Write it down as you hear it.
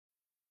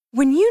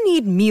When you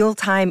need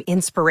mealtime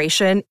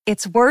inspiration,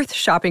 it's worth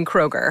shopping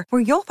Kroger,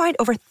 where you'll find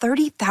over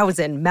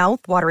 30,000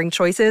 mouth-watering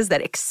choices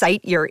that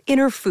excite your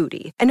inner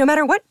foodie. And no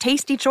matter what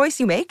tasty choice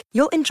you make,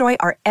 you'll enjoy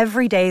our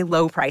everyday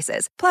low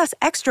prices, plus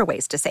extra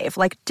ways to save,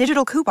 like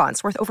digital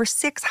coupons worth over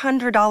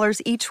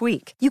 $600 each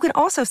week. You can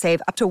also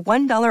save up to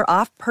 $1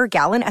 off per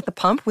gallon at the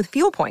pump with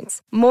fuel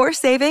points. More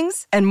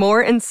savings and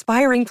more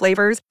inspiring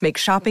flavors make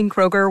shopping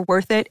Kroger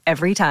worth it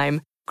every time.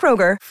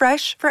 Kroger,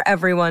 fresh for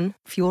everyone.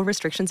 Fuel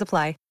restrictions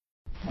apply.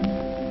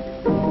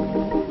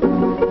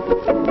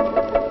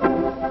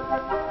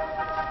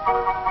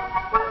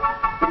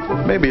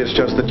 Maybe it's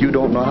just that you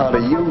don't know how to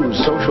use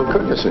social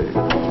courtesy.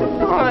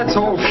 Oh, that's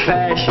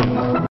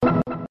old-fashioned.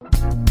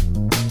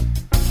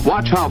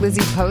 Watch how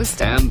Lizzie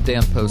Post and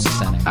Dan Post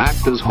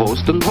act as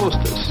host and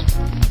hostess.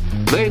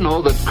 They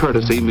know that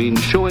courtesy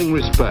means showing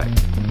respect,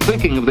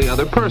 thinking of the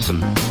other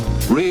person,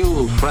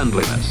 real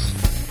friendliness.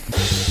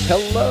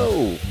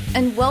 Hello!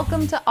 And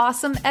welcome to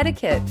Awesome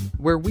Etiquette,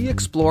 where we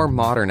explore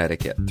modern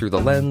etiquette through the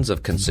lens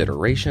of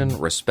consideration,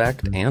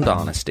 respect, and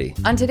honesty.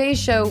 On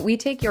today's show, we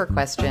take your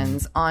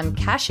questions on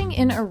cashing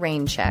in a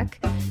rain check,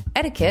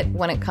 etiquette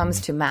when it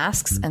comes to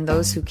masks and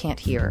those who can't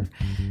hear,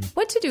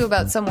 what to do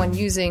about someone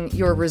using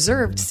your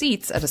reserved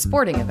seats at a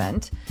sporting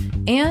event,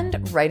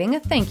 and writing a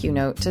thank you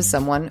note to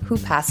someone who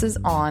passes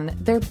on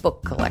their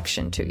book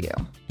collection to you.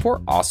 For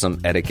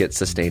Awesome Etiquette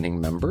sustaining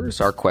members,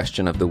 our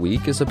question of the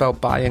week is about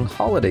buying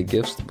holiday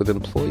gifts with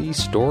employee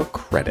store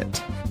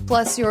credit.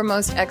 Plus, your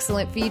most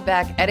excellent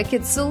feedback,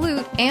 etiquette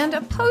salute, and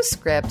a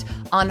postscript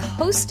on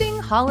hosting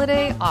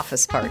holiday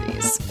office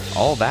parties.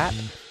 All that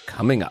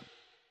coming up.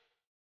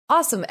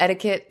 Awesome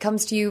Etiquette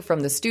comes to you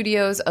from the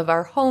studios of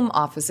our home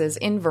offices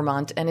in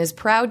Vermont and is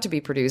proud to be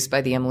produced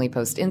by the Emily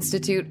Post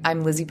Institute.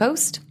 I'm Lizzie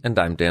Post. And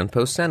I'm Dan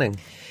Post-Senning.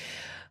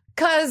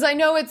 Because I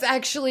know it's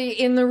actually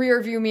in the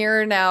rearview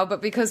mirror now,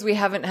 but because we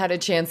haven't had a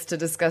chance to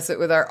discuss it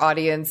with our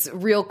audience,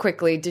 real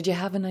quickly, did you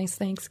have a nice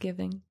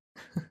Thanksgiving?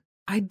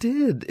 I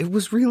did. It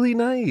was really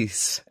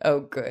nice. Oh,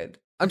 good.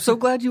 I'm so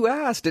glad you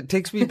asked. It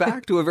takes me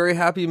back to a very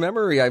happy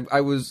memory.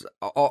 I was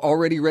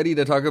already ready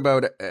to talk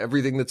about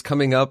everything that's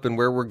coming up and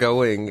where we're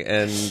going,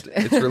 and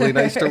it's really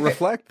nice to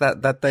reflect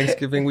that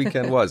Thanksgiving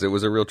weekend was. It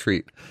was a real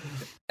treat.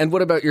 And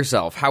what about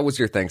yourself? How was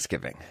your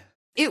Thanksgiving?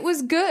 It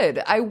was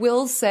good. I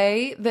will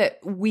say that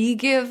we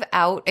give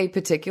out a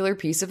particular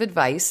piece of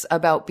advice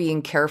about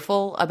being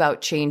careful about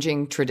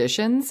changing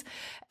traditions.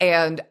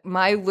 And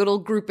my little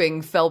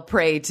grouping fell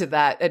prey to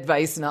that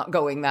advice not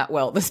going that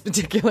well this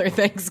particular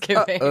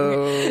Thanksgiving.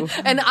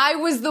 And I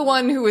was the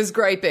one who was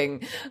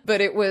griping,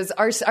 but it was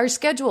our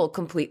schedule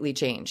completely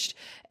changed.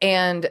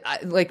 And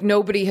like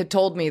nobody had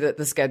told me that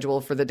the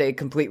schedule for the day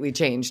completely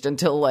changed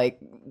until like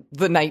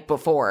the night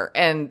before.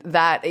 And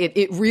that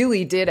it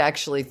really did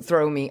actually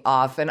throw me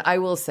off. And I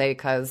will say,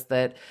 cuz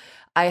that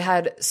I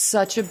had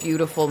such a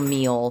beautiful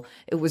meal.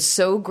 It was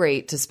so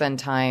great to spend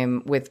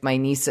time with my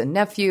niece and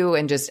nephew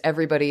and just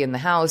everybody in the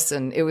house.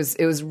 And it was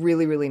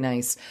really, really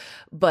nice.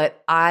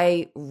 But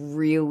I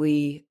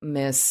really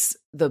miss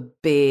the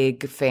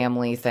big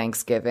family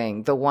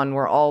Thanksgiving, the one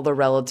where all the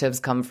relatives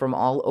come from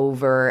all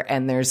over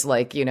and there's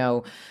like, you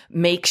know,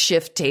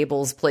 makeshift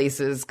tables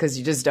places because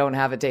you just don't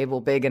have a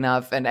table big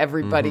enough and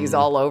everybody's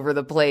all over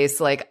the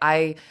place.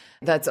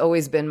 That's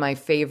always been my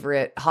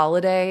favorite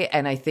holiday.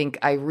 And I think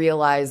I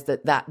realized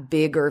that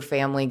bigger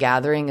family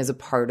gathering is a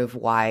part of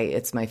why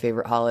it's my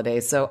favorite holiday.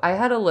 So I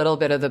had a little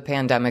bit of the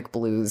pandemic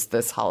blues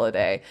this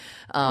holiday.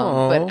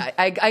 But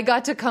I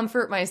got to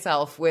comfort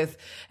myself with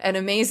an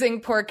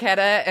amazing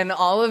porchetta and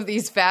all of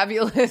these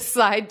fabulous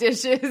side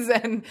dishes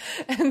and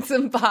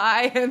some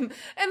pie. And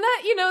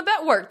that, you know,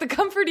 that worked. The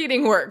comfort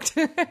eating worked.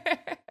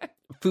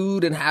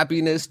 Food and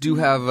happiness do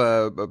have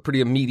a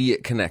pretty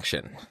immediate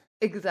connection.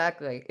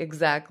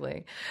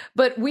 Exactly.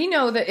 But we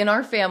know that in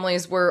our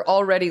families, we're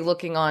already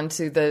looking on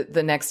to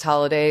the next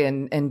holiday.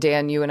 And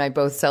Dan, you and I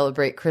both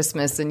celebrate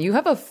Christmas. And you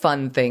have a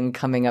fun thing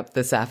coming up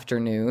this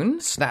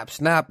afternoon. Snap,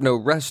 snap, no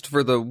rest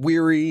for the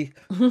weary.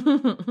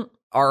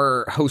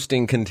 Our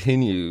hosting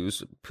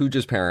continues.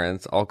 Pooja's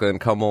parents, Alka and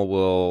Kamal,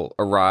 will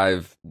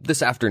arrive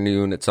this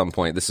afternoon at some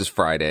point. This is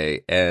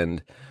Friday.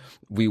 And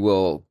we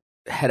will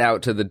head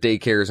out to the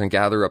daycares and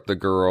gather up the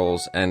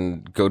girls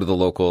and go to the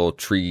local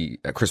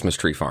Christmas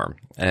tree farm.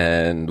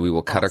 And we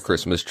will cut a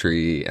Christmas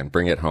tree and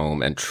bring it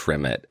home and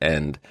trim it.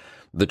 And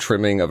the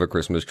trimming of a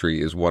Christmas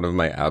tree is one of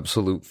my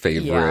absolute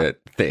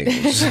favorite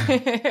things.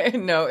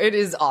 No, it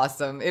is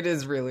awesome. It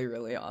is really,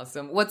 really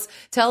awesome.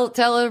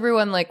 Tell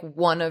everyone like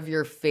one of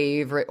your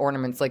favorite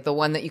ornaments, like the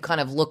one that you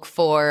kind of look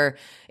for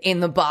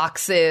in the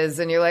boxes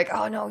and you're like,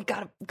 oh no, we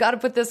gotta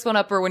put this one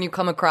up. Or when you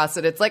come across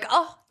it, it's like,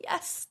 oh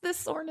yes,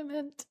 this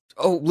ornament.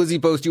 Oh, Lizzie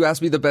Post, you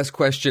asked me the best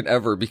question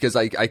ever because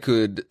I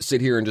could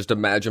sit here and just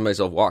imagine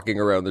myself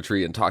walking around the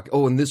tree and talk.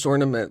 Oh, and this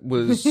ornament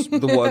was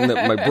the one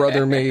that my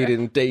brother made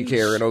in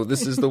daycare. And oh,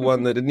 this is the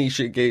one that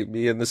Anisha gave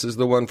me. And this is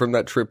the one from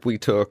that trip we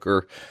took.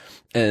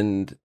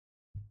 And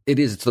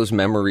it's those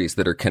memories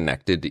that are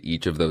connected to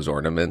each of those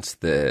ornaments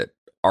that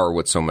are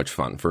what's so much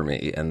fun for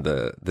me. And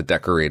the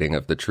decorating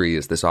of the tree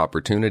is this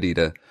opportunity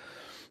to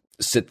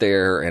sit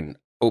there and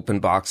open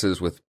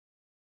boxes with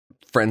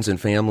friends and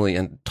family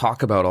and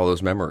talk about all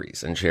those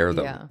memories and share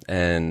them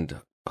and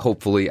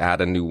hopefully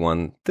add a new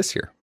one this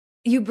year.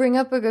 You bring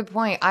up a good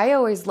point. I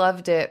always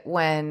loved it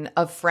when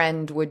a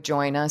friend would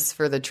join us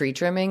for the tree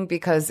trimming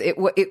because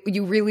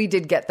you really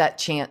did get that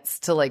chance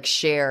to like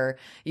share,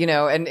 you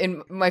know, and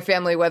in my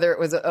family, whether it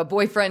was a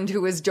boyfriend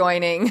who was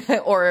joining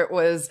or it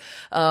was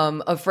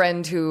a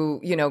friend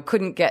who, you know,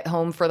 couldn't get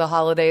home for the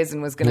holidays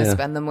and was going to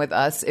spend them with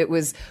us. It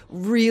was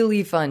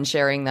really fun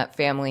sharing that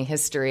family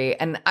history.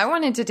 And I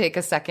wanted to take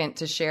a second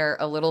to share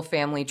a little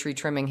family tree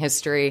trimming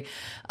history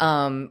with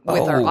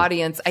our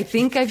audience. I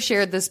think I've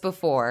shared this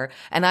before,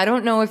 and I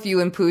don't know if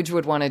you and Pooj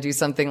would want to do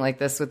something like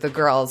this with the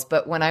girls,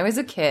 but when I was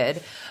a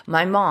kid,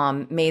 my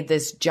mom made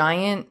this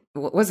giant,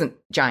 well, it wasn't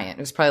giant,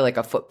 it was probably like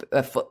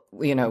a foot,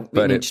 you know,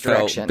 but in each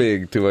direction. But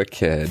it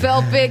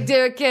felt big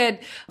to a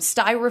kid.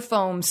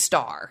 Styrofoam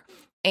star.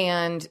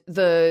 And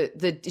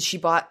she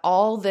bought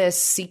all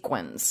this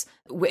sequins.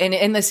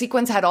 And the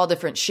sequins had all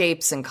different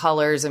shapes and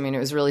colors. I mean, it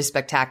was really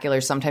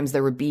spectacular. Sometimes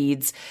there were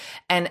beads.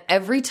 And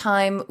every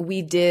time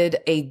we did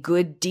a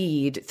good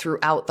deed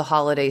throughout the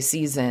holiday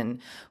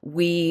season,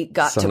 we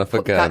got to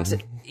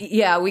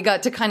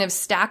kind of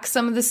stack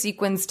some of the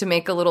sequins to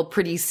make a little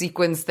pretty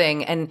sequins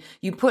thing. And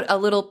you put a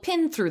little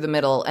pin through the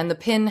middle, and the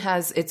pin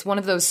it's one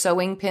of those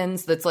sewing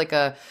pins that's like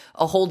a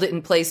hold it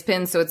in place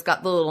pin. So it's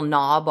got the little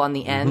knob on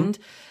the end.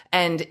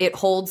 And it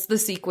holds the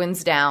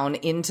sequins down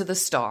into the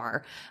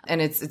star.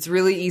 And it's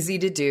really easy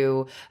to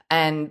do.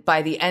 And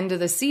by the end of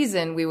the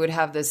season, we would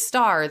have this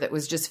star that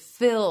was just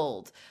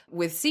filled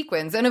with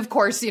sequins. And of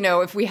course, you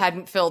know, if we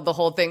hadn't filled the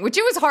whole thing, which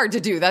it was hard to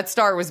do, that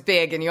star was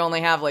big and you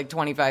only have like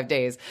 25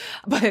 days,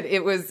 but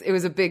it was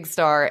a big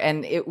star,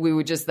 and we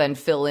would just then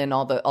fill in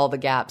all the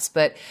gaps.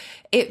 But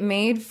it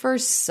made for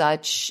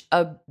such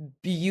a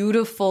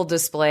beautiful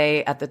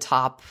display at the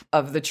top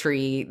of the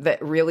tree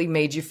that really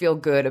made you feel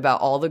good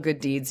about all the good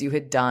deeds you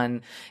had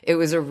done. It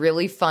was a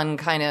really fun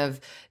kind of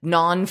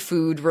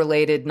non-food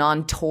related,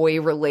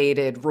 non-toy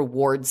related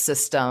reward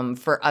system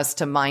for us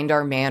to mind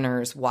our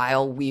manners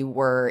while we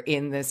were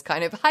in this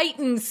kind of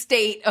heightened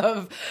state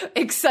of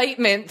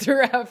excitement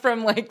throughout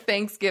from like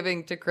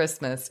Thanksgiving to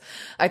Christmas.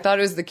 I thought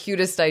it was the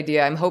cutest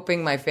idea. I'm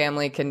hoping my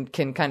family can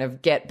kind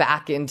of get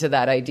back into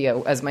that idea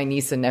as my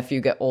niece and nephew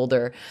get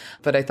older.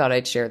 But I thought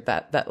I'd share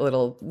that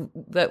little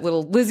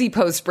Lizzie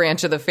Post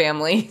branch of the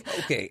family.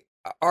 Okay.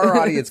 Our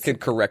audience can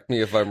correct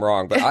me if I'm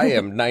wrong, but I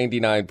am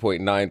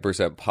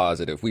 99.9%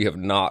 positive we have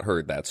not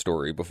heard that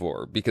story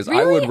before, because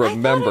really? I would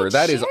remember.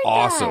 That is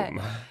awesome.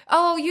 That.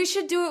 Oh, you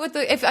should do it with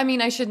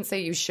I shouldn't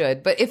say you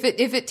should, but if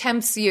it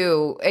tempts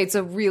you, it's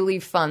a really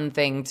fun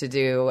thing to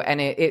do.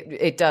 And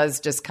it does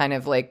just kind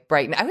of like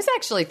brighten. I was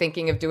actually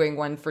thinking of doing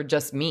one for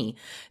just me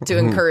to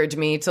encourage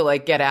me to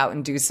like get out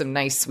and do some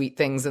nice, sweet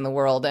things in the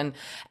world. And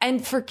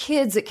for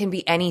kids, it can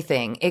be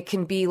anything. It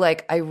can be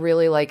like, I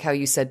really like how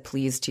you said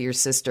please to your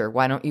sister.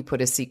 Why don't you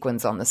put a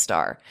sequins on the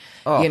star?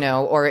 Oh. You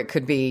know, or it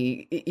could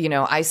be, you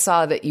know, I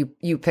saw that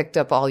you picked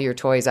up all your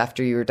toys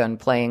after you were done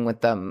playing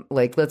with them.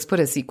 Like, let's put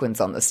a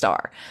sequins on the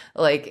star.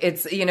 Like,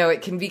 it's, you know,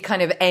 it can be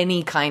kind of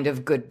any kind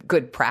of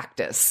good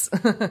practice.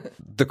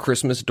 The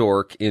Christmas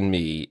dork in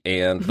me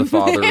and the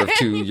father of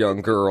two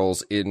young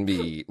girls in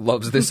me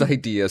loves this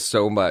idea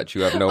so much.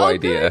 You have no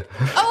idea.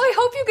 Great. Oh, I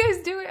hope you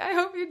guys do it. I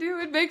hope you do.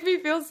 It make me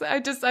feel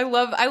sad. I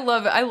love it.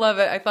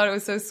 I thought it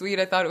was so sweet.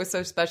 I thought it was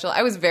so special.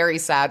 I was very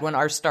sad when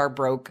our star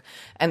broke,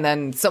 and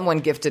then someone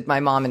gifted my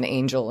mom an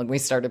angel, and we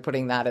started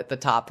putting that at the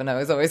top, and I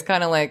was always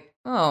kind of like,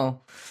 oh.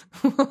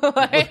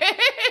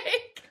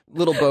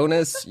 Little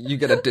bonus, you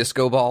get a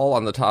disco ball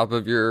on the top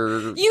of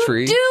your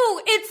tree. You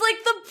do. It's like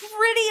the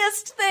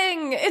prettiest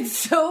thing. It's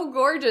so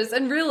gorgeous.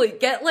 And really,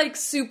 get like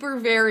super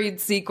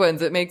varied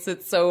sequins. It makes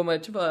it so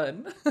much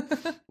fun.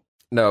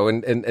 No,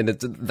 and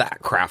it's that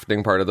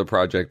crafting part of the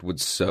project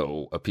would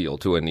so appeal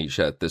to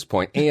Anisha at this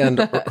point, and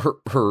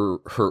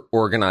her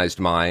organized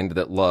mind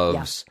that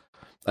loves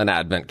an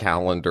advent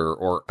calendar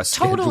or a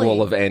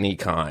schedule of any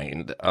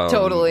kind.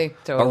 Totally.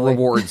 A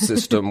reward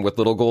system with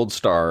little gold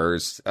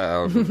stars,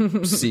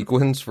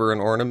 sequins for an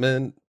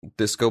ornament,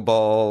 disco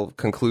ball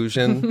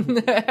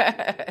conclusion.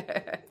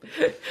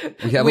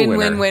 We have a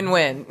winner.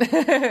 Win.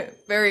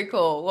 Very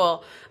cool.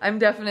 Well, I'm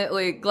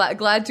definitely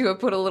glad to have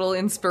put a little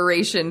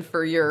inspiration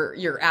for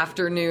your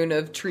afternoon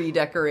of tree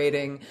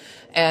decorating,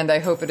 and I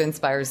hope it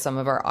inspires some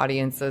of our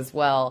audience as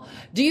well.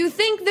 Do you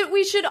think that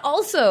we should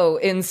also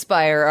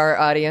inspire our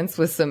audience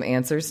with some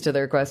answers to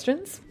their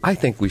questions? I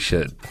think we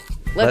should.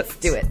 Let's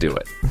do it.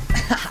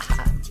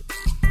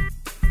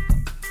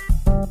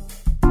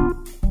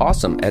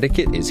 Awesome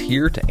Etiquette is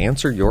here to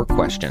answer your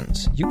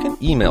questions. You can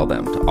email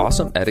them to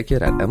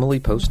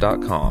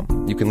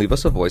awesomeetiquette@emilypost.com. You can leave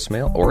us a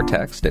voicemail or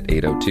text at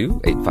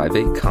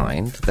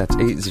 802-858-KIND. That's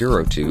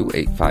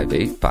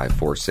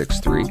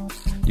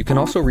 802-858-5463. You can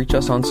also reach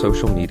us on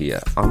social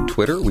media. On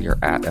Twitter, we are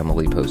at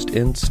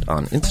 @EmilyPostInst.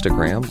 On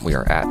Instagram, we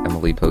are at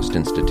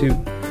 @EmilyPostInstitute.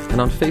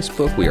 And on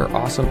Facebook, we are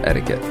Awesome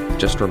Etiquette.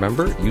 Just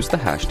remember, use the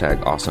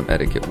hashtag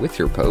 #AwesomeEtiquette with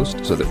your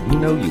post so that we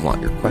know you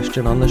want your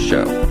question on the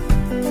show.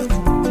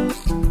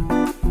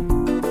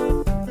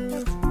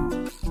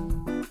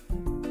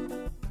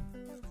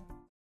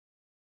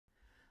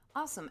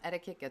 Awesome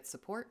Etiquette gets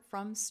support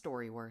from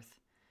Storyworth.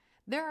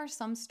 There are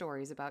some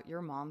stories about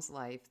your mom's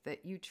life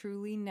that you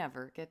truly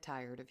never get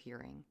tired of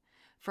hearing.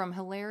 From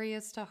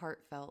hilarious to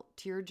heartfelt,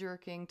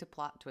 tear-jerking to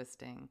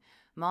plot-twisting,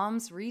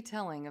 Mom's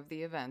retelling of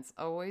the events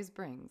always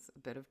brings a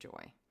bit of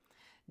joy.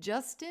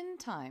 Just in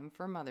time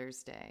for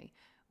Mother's Day,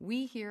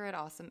 we here at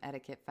Awesome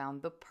Etiquette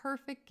found the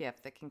perfect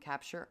gift that can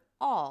capture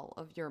all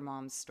of your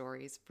mom's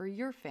stories for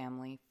your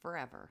family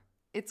forever.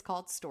 It's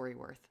called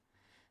Storyworth.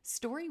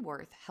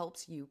 Storyworth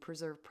helps you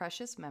preserve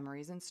precious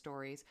memories and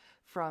stories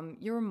from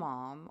your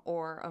mom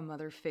or a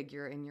mother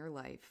figure in your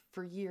life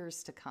for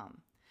years to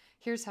come.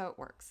 Here's how it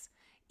works.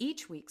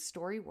 Each week,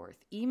 Storyworth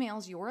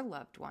emails your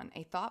loved one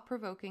a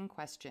thought-provoking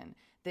question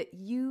that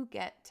you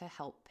get to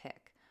help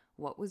pick.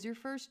 What was your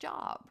first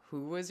job?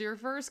 Who was your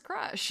first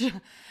crush?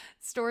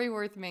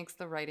 Storyworth makes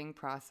the writing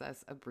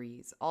process a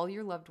breeze. All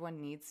your loved one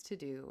needs to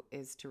do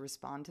is to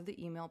respond to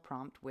the email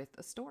prompt with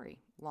a story.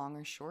 Long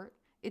or short,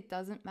 it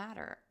doesn't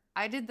matter.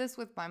 I did this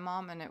with my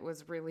mom, and it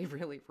was really,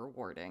 really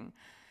rewarding.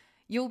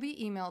 You'll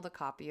be emailed a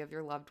copy of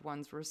your loved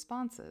one's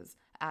responses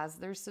as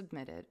they're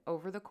submitted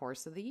over the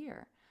course of the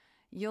year.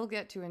 You'll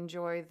get to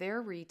enjoy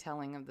their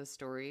retelling of the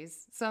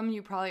stories, some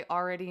you probably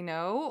already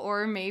know,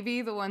 or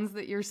maybe the ones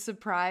that you're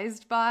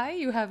surprised by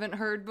you haven't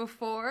heard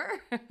before.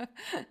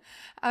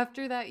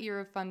 After that year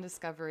of fun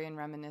discovery and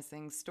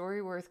reminiscing,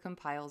 Storyworth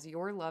compiles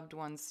your loved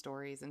one's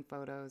stories and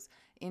photos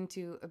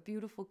into a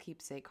beautiful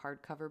keepsake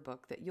hardcover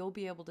book that you'll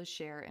be able to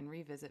share and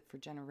revisit for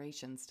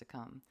generations to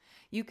come.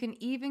 You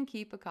can even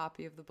keep a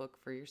copy of the book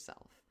for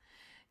yourself.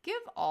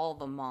 Give all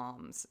the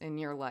moms in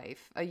your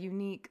life a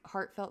unique,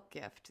 heartfelt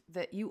gift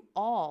that you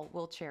all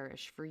will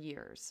cherish for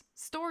years.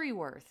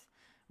 Storyworth.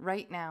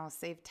 Right now,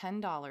 save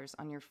 $10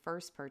 on your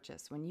first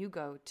purchase when you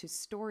go to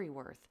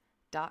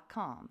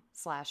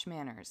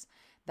storyworth.com/manners.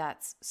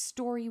 That's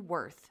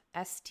Storyworth,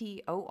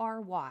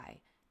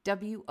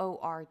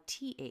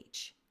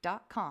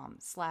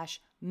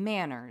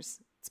 STORYWORTH.com/manners.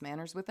 It's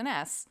manners with an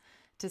S,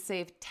 to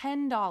save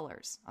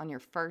 $10 on your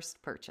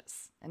first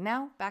purchase. And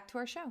now, back to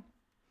our show.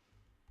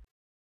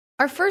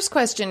 Our first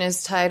question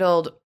is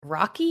titled,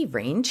 Rocky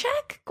Rain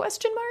Check? ?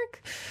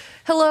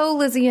 Hello,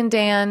 Lizzie and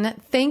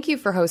Dan. Thank you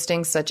for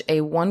hosting such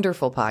a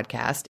wonderful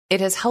podcast. It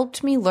has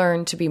helped me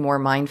learn to be more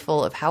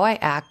mindful of how I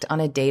act on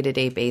a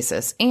day-to-day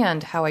basis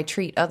and how I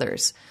treat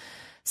others.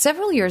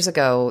 Several years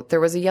ago, there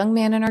was a young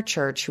man in our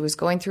church who was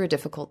going through a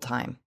difficult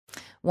time.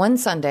 One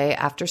Sunday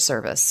after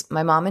service,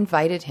 my mom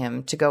invited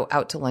him to go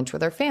out to lunch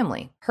with our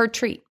family, her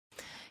treat.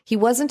 He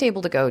wasn't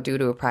able to go due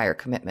to a prior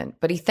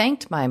commitment, but he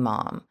thanked my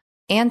mom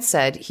and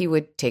said he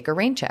would take a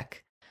rain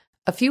check.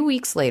 A few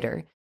weeks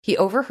later, he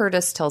overheard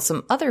us tell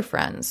some other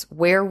friends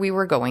where we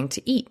were going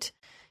to eat.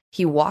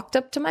 He walked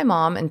up to my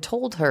mom and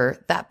told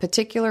her that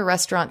particular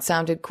restaurant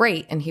sounded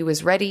great and he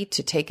was ready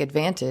to take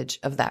advantage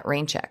of that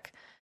rain check.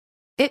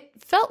 It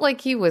felt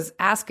like he was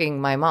asking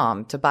my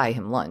mom to buy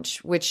him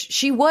lunch, which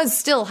she was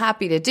still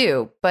happy to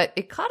do, but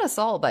it caught us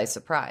all by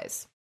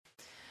surprise.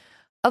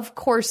 Of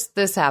course,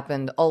 this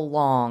happened a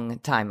long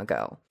time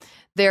ago.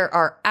 There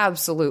are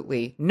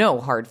absolutely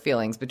no hard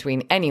feelings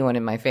between anyone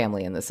in my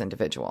family and this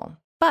individual.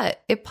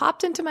 But it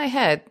popped into my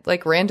head,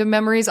 like random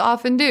memories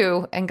often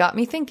do, and got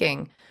me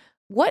thinking,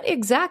 what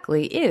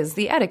exactly is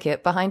the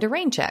etiquette behind a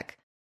rain check?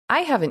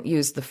 I haven't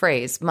used the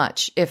phrase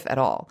much, if at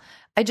all.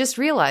 I just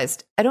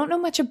realized I don't know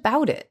much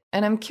about it,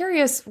 and I'm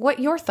curious what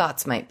your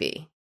thoughts might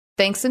be.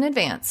 Thanks in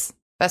advance.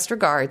 Best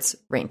regards,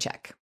 Rain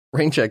Check.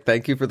 Rain Check,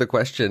 thank you for the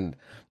question.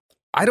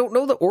 I don't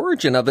know the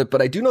origin of it,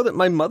 but I do know that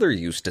my mother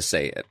used to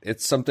say it.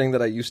 It's something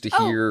that I used to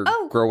hear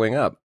growing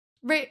up.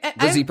 Right.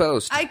 Lizzie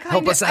Post,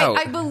 help us out.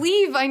 I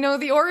believe I know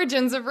the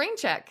origins of Rain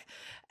Check.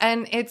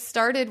 And it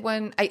started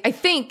when I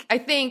think,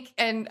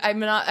 and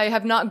I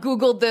have not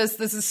Googled this.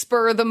 This is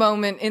spur of the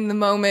moment, in the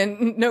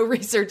moment, no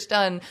research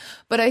done.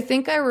 But I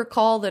think I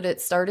recall that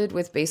it started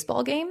with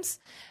baseball games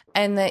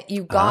and that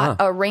you got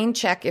a rain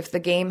check if the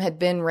game had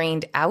been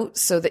rained out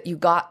so that you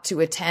got to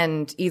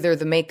attend either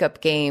the makeup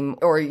game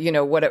or, you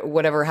know,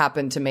 whatever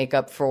happened to make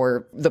up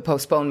for the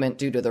postponement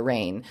due to the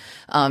rain.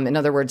 In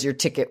other words, your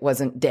ticket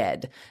wasn't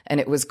dead and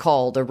it was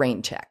called a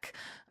rain check.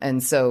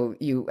 And so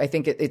I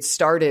think it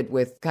started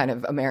with kind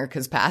of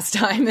America's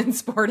pastime in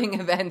sporting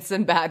events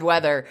and bad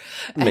weather.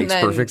 And makes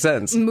then perfect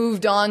sense.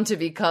 Moved on to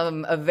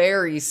become a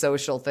very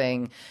social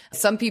thing.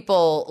 Some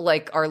people,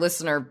 like our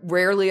listener,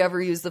 rarely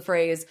ever use the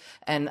phrase,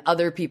 and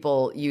other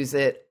people use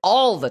it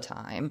all the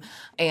time.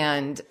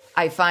 And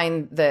I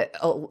find that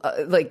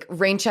like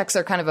rain checks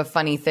are kind of a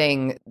funny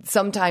thing.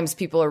 Sometimes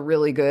people are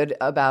really good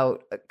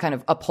about kind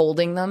of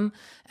upholding them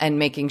and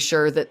making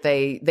sure that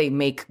they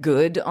make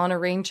good on a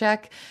rain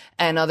check.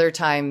 And other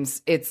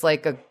times it's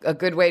like a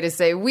good way to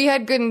say we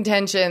had good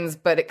intentions,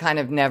 but it kind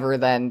of never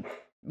then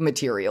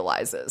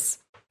materializes.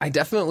 I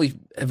definitely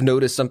have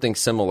noticed something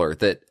similar,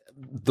 that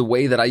the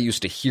way that I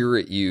used to hear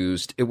it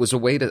used, it was a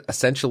way to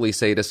essentially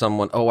say to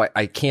someone, oh,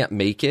 I can't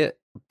make it,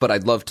 but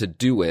I'd love to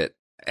do it.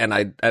 and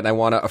I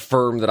want to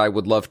affirm that I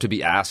would love to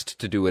be asked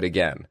to do it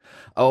again.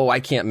 Oh, I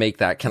can't make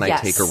that. Can I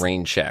take a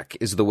rain check?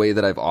 Is the way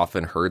that I've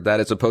often heard that,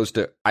 as opposed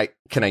to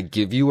can I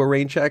give you a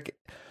rain check?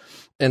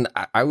 And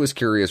I was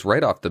curious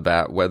right off the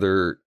bat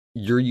whether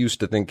you're used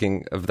to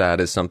thinking of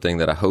that as something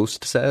that a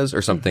host says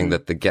or something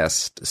that the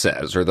guest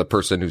says, or the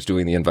person who's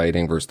doing the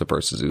inviting versus the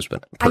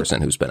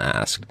person who's been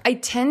asked. I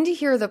tend to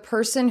hear the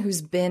person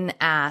who's been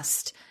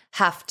asked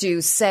have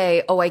to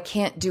say, oh, I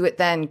can't do it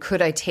then. Could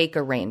I take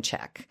a rain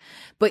check?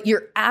 But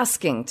you're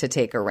asking to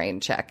take a rain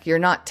check. You're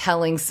not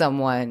telling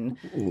someone,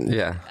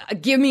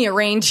 give me a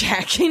rain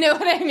check. You know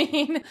what I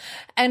mean?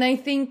 And I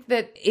think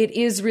that it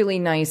is really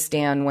nice,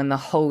 Dan, when the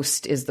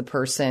host is the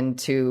person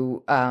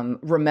to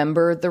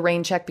remember the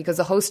rain check, because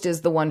the host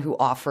is the one who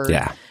offered.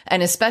 Yeah.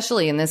 And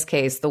especially in this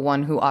case, the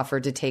one who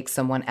offered to take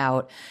someone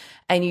out.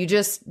 And you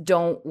just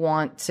don't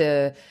want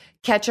to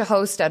catch a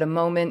host at a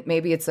moment.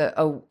 Maybe it's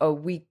a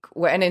week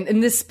where, and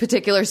in this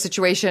particular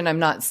situation, I'm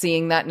not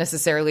seeing that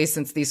necessarily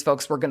since these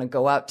folks were going to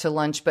go out to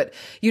lunch, but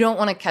you don't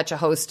want to catch a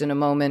host in a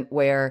moment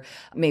where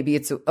maybe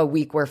it's a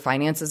week where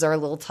finances are a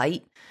little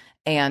tight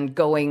and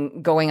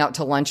going out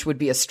to lunch would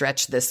be a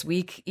stretch this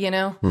week, you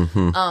know?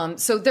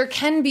 So there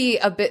can be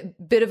a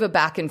bit of a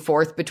back and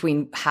forth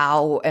between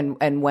how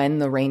and when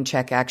the rain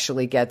check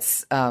actually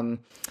gets,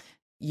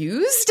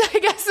 used, I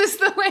guess is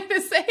the way to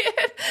say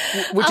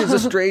it. Which is a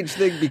strange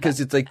thing,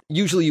 because it's like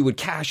usually you would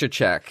cash a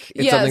check.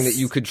 It's something that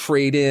you could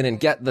trade in and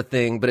get the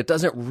thing, but it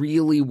doesn't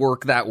really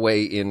work that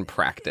way in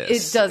practice.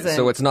 It doesn't.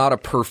 So it's not a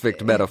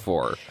perfect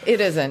metaphor. It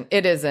isn't.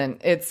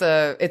 It's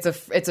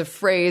a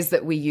phrase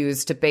that we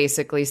use to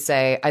basically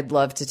say, I'd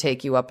love to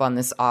take you up on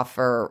this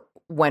offer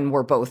when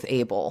we're both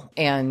able.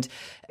 And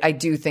I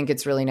do think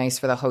it's really nice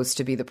for the host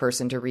to be the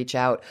person to reach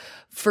out.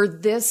 For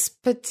this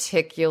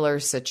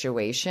particular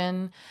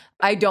situation,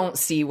 I don't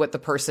see what the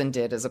person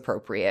did as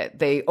appropriate.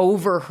 They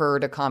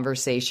overheard a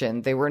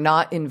conversation. They were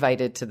not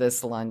invited to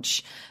this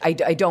lunch. I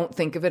don't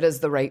think of it as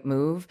the right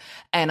move.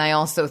 And I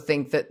also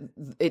think that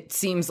it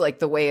seems like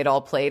the way it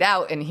all played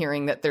out, and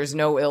hearing that there's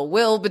no ill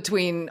will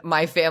between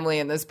my family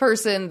and this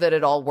person, that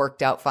it all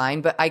worked out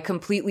fine. But I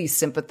completely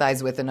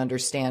sympathize with and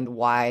understand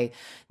why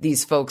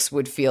these folks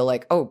would feel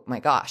like, oh my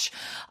gosh.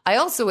 I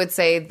also would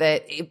say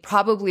that it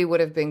probably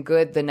would have been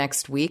good the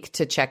next week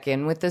to check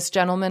in with this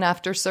gentleman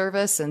after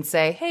service and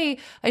say, hey,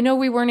 I know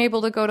we weren't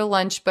able to go to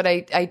lunch, but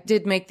I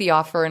did make the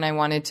offer and I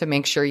wanted to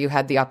make sure you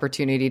had the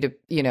opportunity to,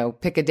 you know,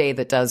 pick a day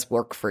that does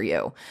work for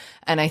you.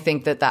 And I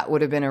think that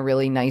would have been a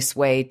really nice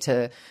way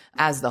to,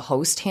 as the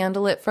host,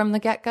 handle it from the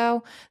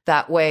get-go.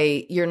 That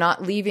way you're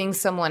not leaving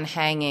someone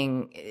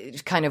hanging,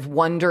 kind of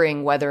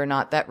wondering whether or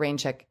not that rain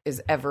check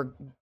is ever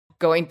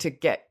going to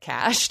get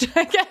cashed,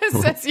 I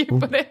guess, as you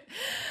put it.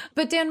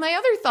 But Dan, my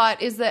other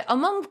thought is that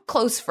among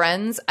close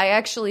friends, I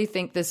actually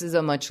think this is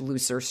a much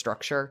looser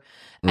structure.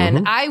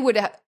 And I would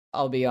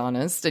I'll be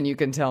honest, and you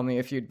can tell me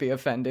if you'd be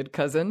offended,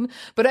 cousin,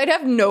 but I'd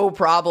have no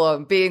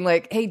problem being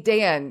like, hey,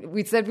 Dan,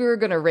 we said we were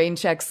going to rain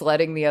check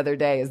sledding the other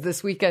day. Is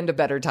this weekend a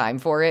better time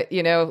for it?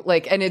 You know,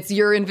 like, and it's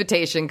your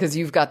invitation because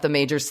you've got the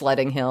major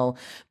sledding hill,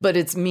 but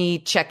it's me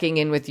checking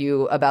in with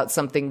you about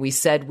something we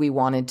said we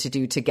wanted to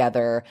do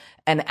together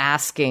and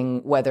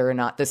asking whether or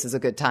not this is a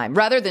good time,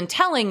 rather than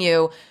telling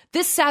you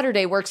this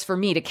Saturday works for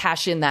me to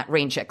cash in that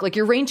rain check. Like,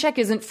 your rain check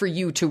isn't for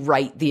you to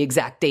write the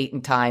exact date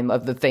and time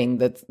of the thing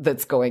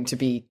that's going to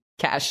be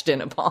cashed in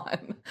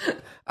upon.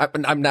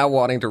 I'm now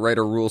wanting to write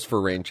a rules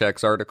for rain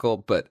checks article,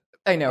 but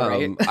I know,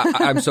 right?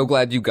 I'm so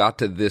glad you got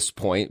to this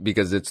point,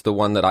 because it's the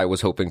one that I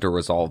was hoping to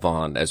resolve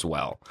on as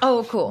well.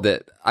 Oh, cool.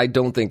 That I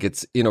don't think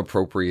it's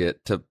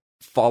inappropriate to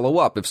follow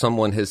up if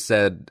someone has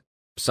said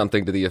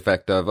something to the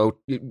effect of, oh,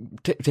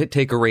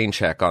 take a rain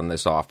check on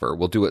this offer.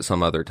 We'll do it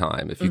some other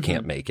time if you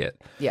can't make it.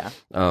 Yeah.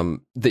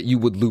 That you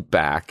would loop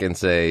back and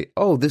say,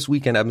 oh, this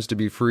weekend happens to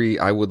be free.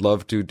 I would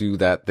love to do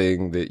that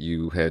thing that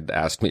you had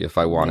asked me if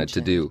I wanted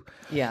to do.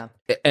 Yeah.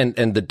 And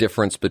the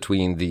difference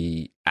between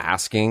the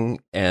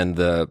asking and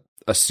the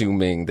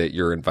assuming that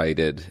you're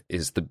invited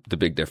is the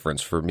big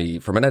difference for me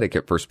from an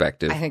etiquette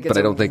perspective. But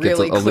I don't think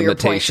really it's a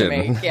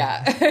limitation.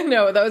 Yeah.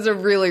 No, that was a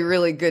really,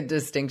 really good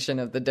distinction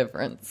of the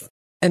difference.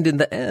 And in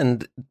the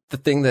end, the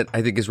thing that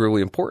I think is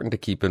really important to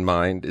keep in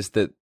mind is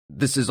that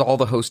this is all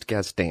the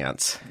host-guest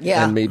dance.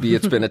 Yeah. And maybe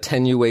it's been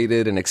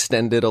attenuated and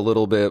extended a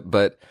little bit,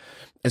 but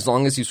as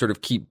long as you sort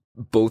of keep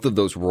both of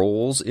those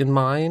roles in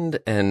mind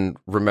and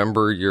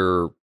remember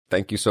your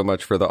thank you so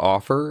much for the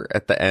offer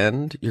at the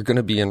end, you're going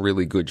to be in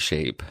really good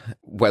shape.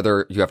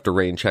 Whether you have to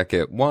rain check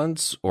it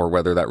once, or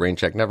whether that rain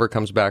check never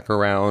comes back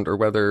around, or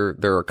whether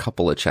there are a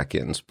couple of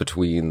check-ins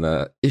between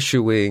the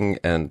issuing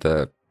and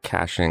the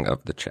cashing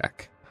of the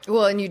check.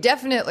 Well, and you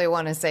definitely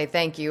want to say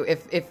thank you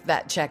if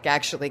that check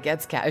actually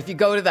gets cashed. If you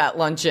go to that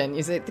luncheon,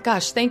 you say,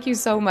 gosh, thank you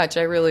so much.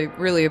 I really,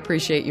 really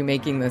appreciate you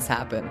making this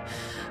happen.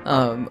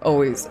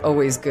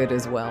 Always good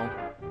as well.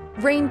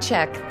 Rain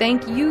check,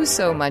 thank you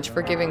so much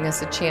for giving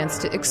us a chance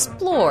to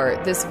explore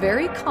this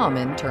very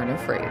common turn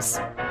of phrase.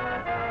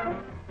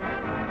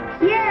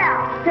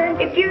 Yeah,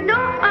 if you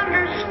don't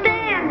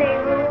understand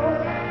a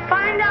rule,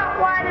 find out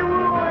why the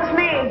rule was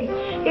made.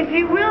 If If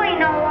you really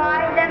know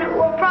why, then it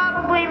will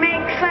probably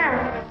make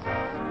sense.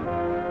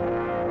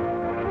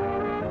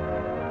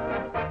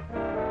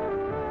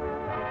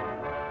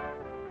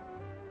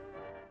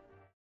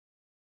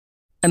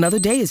 Another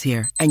day is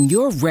here, and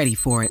you're ready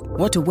for it.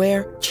 What to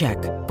wear? Check.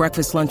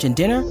 Breakfast, lunch, and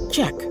dinner?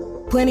 Check.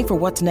 Planning for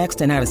what's next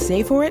and how to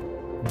save for it?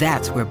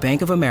 That's where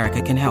Bank of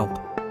America can help.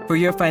 For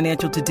your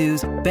financial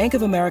to-dos, Bank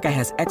of America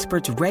has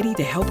experts ready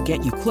to help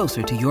get you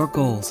closer to your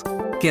goals.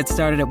 Get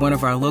started at one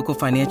of our local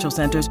financial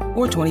centers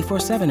or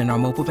 24/7 in our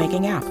mobile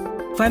banking app.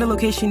 Find a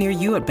location near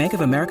you at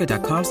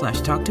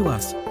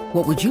bankofamerica.com/talktous.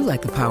 What would you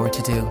like the power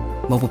to do?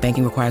 Mobile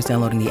banking requires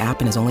downloading the app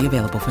and is only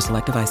available for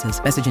select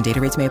devices. Message and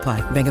data rates may apply.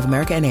 Bank of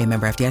America NA,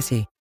 member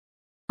FDIC.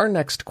 Our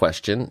next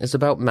question is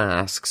about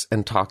masks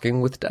and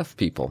talking with deaf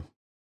people.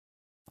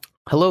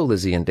 Hello,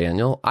 Lizzie and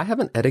Daniel. I have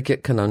an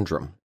etiquette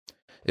conundrum.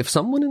 If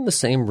someone in the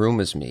same room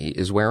as me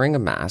is wearing a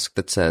mask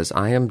that says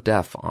I am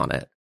deaf on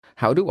it,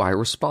 how do I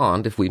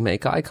respond if we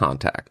make eye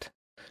contact?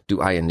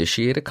 Do I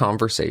initiate a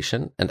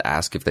conversation and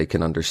ask if they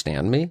can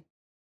understand me?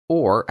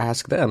 Or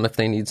ask them if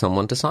they need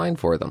someone to sign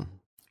for them?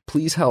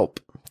 Please help.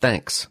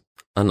 Thanks.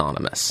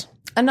 Anonymous.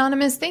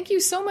 Anonymous, thank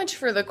you so much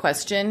for the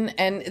question.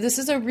 And this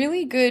is a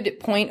really good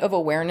point of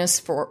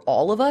awareness for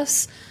all of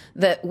us,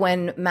 that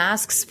when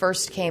masks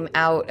first came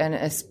out, and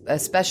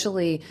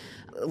especially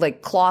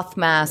like cloth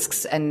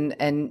masks and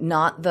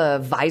not the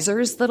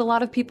visors that a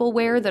lot of people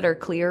wear that are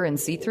clear and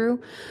see-through,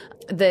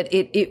 that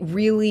it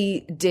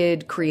really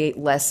did create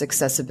less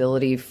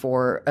accessibility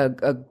for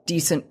a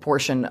decent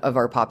portion of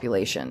our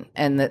population.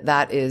 And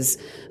that is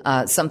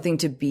something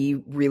to be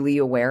really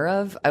aware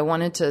of. I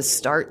wanted to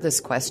start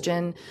this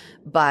question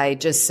by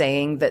just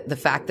saying that the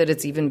fact that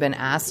it's even been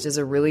asked is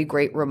a really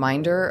great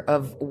reminder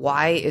of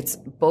why it's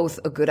both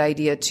a good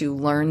idea to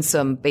learn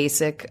some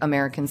basic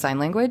American Sign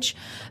Language,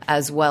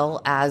 as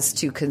well as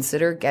to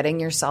consider getting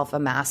yourself a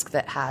mask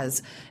that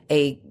has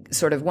a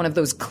sort of one of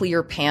those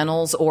clear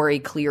panels or a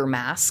clear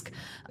mask.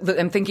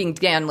 I'm thinking,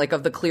 Dan, like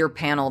of the clear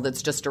panel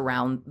that's just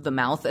around the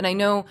mouth. And I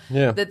know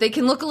that they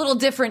can look a little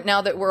different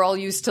now that we're all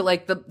used to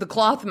like the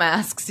cloth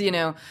masks, you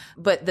know,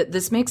 but that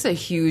this makes a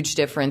huge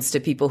difference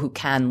to people who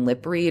can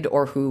lip read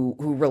or who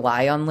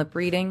rely on lip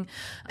reading.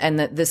 And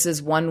that this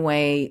is one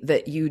way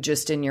that you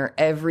just in your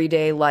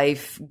everyday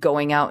life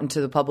going out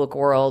into the public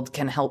world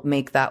can help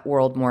make that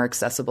world more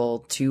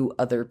accessible to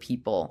other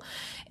people.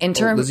 In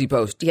terms, Lizzie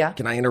Post,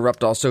 can I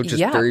interrupt also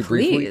just very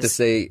briefly to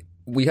say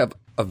we have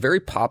a very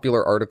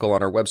popular article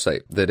on our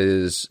website that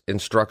is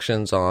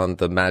instructions on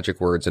the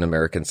magic words in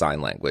American Sign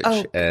Language.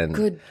 Oh, and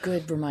good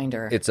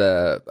reminder. It's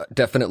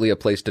definitely a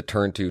place to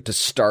turn to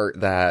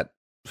start that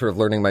sort of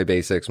learning my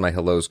basics, my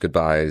hellos,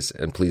 goodbyes,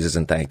 and pleases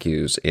and thank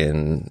yous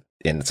in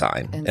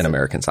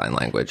American Sign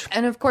Language.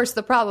 And of course,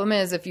 the problem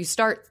is if you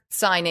start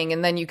signing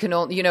and then you can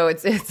only,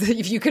 it's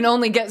if you can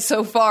only get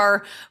so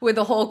far with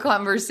the whole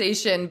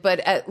conversation, but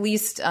at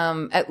least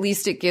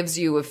it gives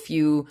you a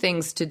few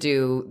things to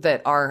do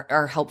that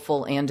are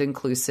helpful and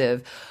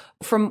inclusive.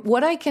 From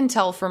what I can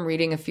tell from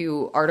reading a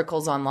few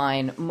articles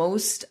online,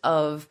 most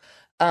of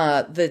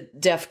the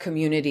deaf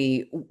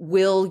community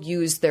will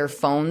use their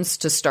phones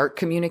to start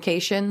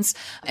communications.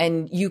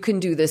 And you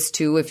can do this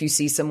too if you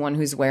see someone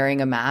who's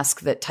wearing a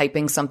mask, that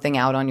typing something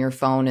out on your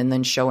phone and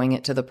then showing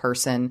it to the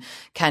person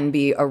can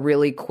be a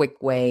really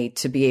quick way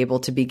to be able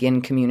to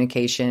begin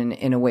communication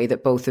in a way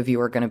that both of you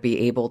are going to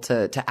be able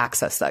to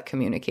access that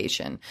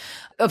communication.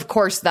 Of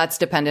course, that's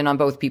dependent on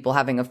both people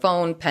having a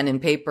phone. Pen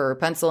and paper or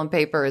pencil and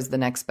paper is the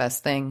next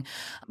best thing.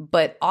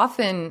 But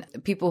often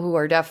people who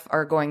are deaf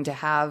are going to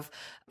have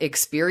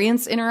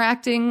experience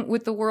interacting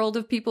with the world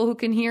of people who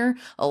can hear,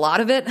 a lot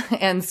of it.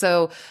 And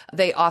so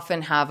they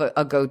often have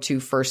a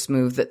go-to first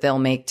move that they'll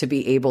make to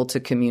be able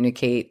to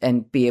communicate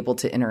and be able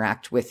to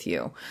interact with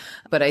you.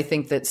 But I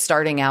think that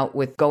starting out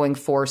with going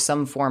for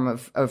some form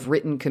of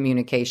written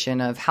communication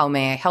of how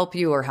may I help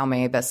you or how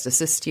may I best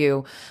assist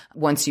you,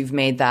 once you've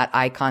made that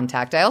eye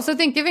contact. I also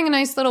think giving a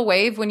nice little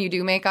wave when you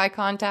do make eye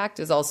contact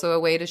is also a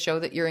way to show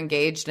that you're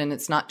engaged and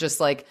it's not just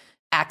like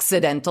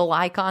accidental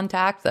eye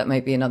contact. That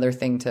might be another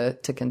thing to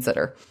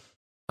consider.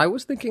 I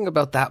was thinking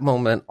about that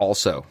moment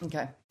also.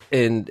 Okay.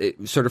 And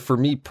sort of for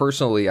me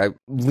personally, I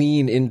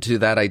lean into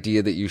that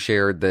idea that you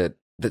shared that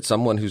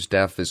someone who's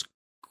deaf is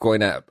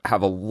going to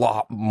have a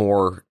lot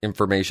more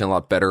information, a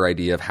lot better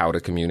idea of how to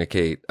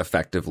communicate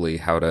effectively,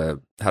 how to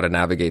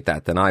navigate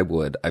that than I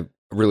would. I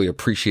really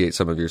appreciate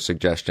some of your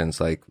suggestions,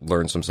 like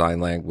learn some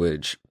sign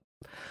language,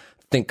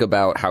 think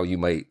about how you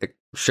might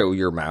show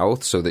your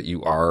mouth so that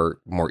you are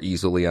more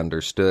easily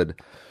understood.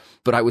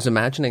 But I was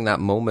imagining that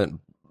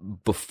moment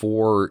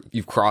before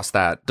you've crossed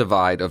that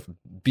divide of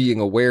being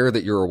aware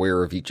that you're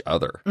aware of each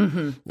other.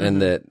 And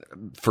that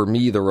for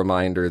me, the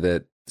reminder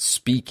that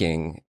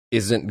speaking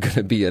isn't going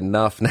to be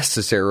enough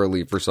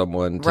necessarily for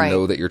someone to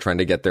know that you're trying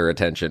to get their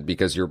attention,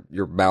 because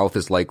your mouth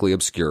is likely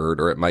obscured,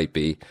 or it might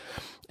be,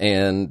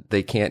 and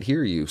they can't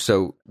hear you.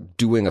 So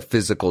doing a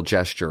physical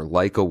gesture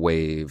like a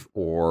wave,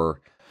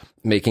 or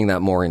making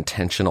that more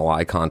intentional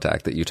eye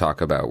contact that you talk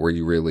about, where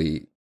you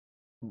really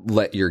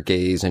let your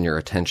gaze and your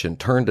attention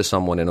turn to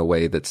someone in a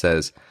way that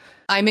says,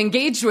 I'm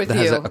engaged with that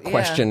you. has a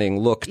questioning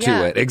look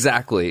to it.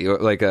 Exactly.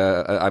 Like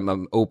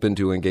I'm open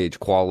to engage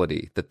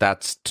quality.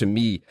 That's, to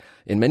me,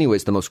 in many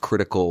ways, the most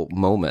critical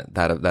moment,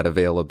 that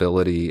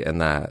availability and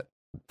that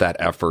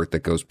effort that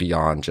goes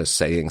beyond just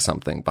saying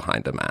something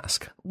behind a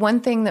mask. One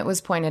thing that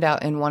was pointed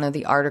out in one of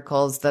the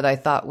articles that I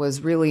thought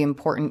was really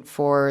important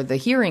for the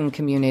hearing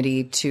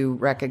community to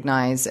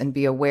recognize and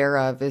be aware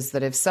of is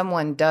that if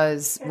someone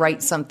does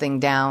write something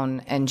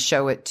down and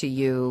show it to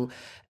you,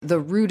 the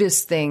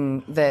rudest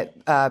thing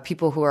that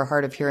people who are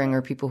hard of hearing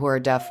or people who are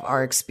deaf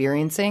are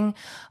experiencing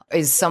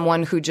is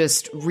someone who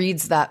just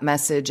reads that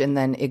message and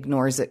then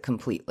ignores it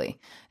completely.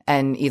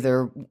 And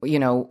either,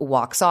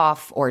 walks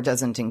off or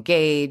doesn't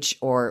engage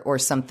or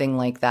something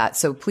like that.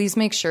 So please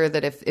make sure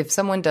that if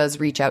someone does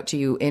reach out to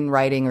you in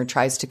writing or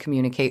tries to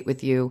communicate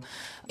with you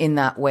in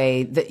that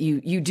way, that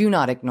you do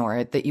not ignore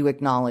it, that you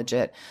acknowledge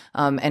it.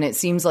 And it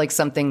seems like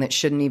something that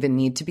shouldn't even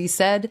need to be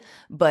said.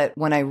 But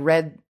when I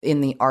read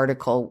in the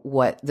article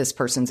what this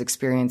person's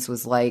experience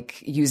was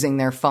like using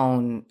their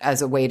phone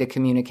as a way to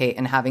communicate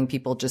and having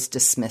people just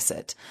dismiss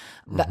it,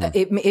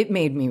 it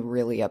made me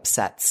really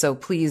upset. So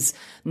please,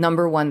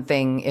 number one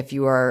thing, if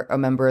you are a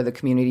member of the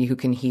community who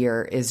can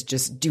hear, is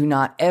just do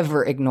not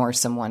ever ignore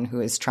someone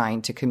who is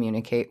trying to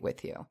communicate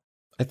with you.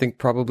 I think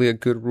probably a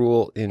good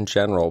rule in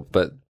general,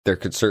 but there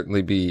could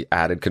certainly be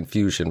added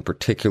confusion,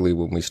 particularly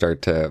when we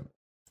start to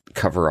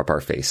cover up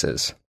our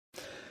faces.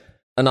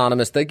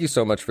 Anonymous, thank you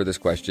so much for this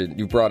question.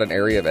 You brought an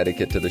area of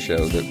etiquette to the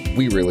show that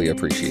we really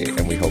appreciate,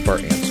 and we hope our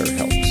answer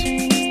helps.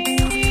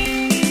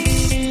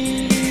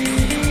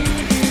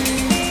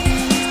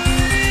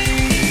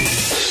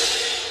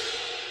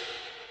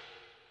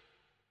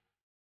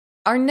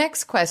 Our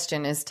next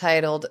question is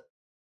titled,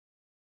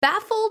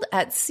 Baffled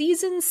at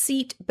Season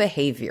Seat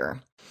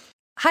Behavior.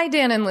 Hi,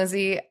 Dan and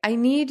Lizzie. I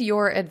need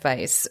your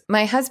advice.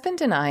 My husband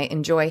and I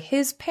enjoy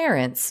his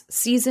parents'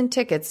 season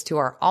tickets to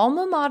our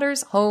alma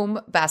mater's home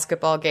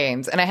basketball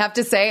games. And I have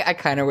to say, I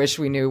kind of wish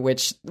we knew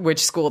which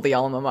school the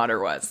alma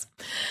mater was.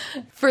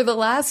 For the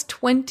last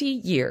 20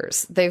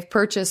 years, they've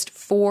purchased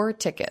 4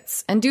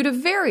 tickets. And due to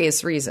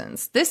various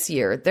reasons, this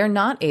year, they're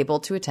not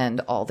able to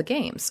attend all the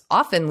games,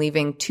 often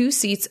leaving 2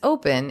 seats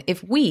open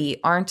if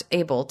we aren't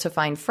able to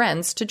find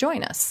friends to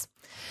join us.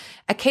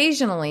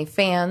 Occasionally,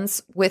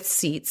 fans with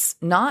seats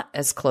not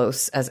as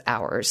close as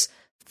ours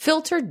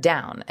filter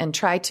down and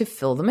try to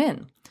fill them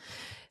in.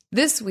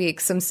 This week,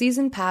 some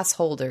season pass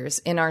holders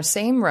in our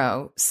same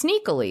row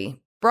sneakily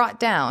brought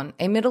down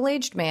a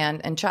middle-aged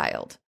man and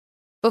child.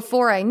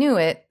 Before I knew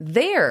it,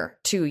 their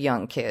 2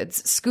 young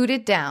kids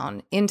scooted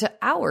down into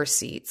our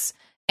seats,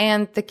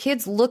 and the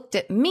kids looked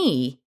at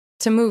me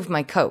to move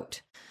my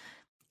coat.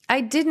 I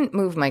didn't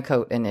move my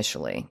coat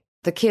initially.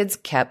 The kids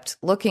kept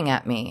looking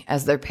at me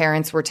as their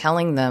parents were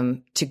telling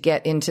them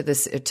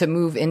to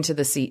move into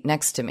the seat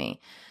next to me.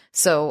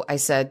 So I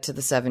said to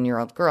the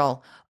 7-year-old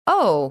girl,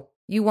 "Oh,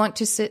 you want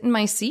to sit in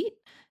my seat?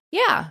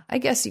 Yeah, I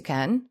guess you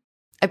can."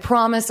 I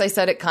promise I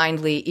said it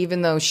kindly,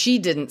 even though she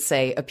didn't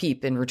say a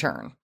peep in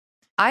return.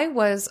 I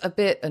was a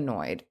bit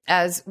annoyed,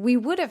 as we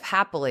would have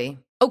happily,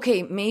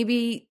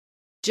 maybe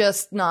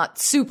just not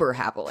super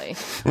happily,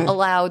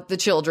 allowed the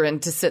children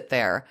to sit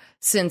there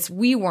since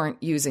we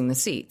weren't using the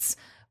seats.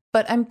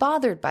 But I'm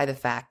bothered by the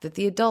fact that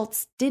the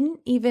adults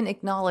didn't even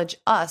acknowledge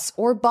us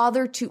or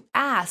bother to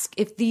ask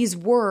if these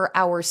were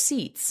our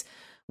seats.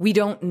 We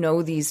don't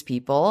know these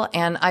people,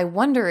 and I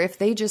wonder if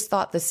they just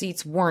thought the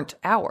seats weren't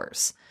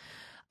ours.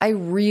 I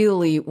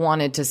really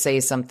wanted to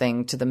say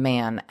something to the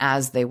man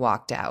as they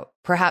walked out.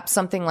 Perhaps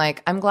something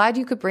like, "I'm glad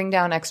you could bring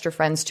down extra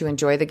friends to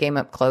enjoy the game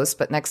up close,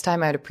 but next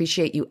time I'd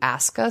appreciate you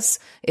ask us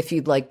if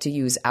you'd like to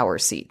use our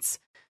seats."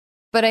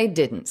 But I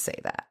didn't say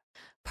that.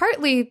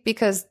 Partly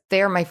because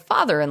they are my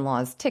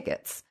father-in-law's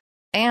tickets,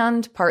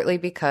 and partly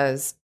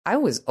because I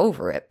was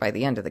over it by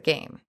the end of the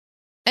game.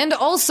 And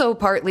also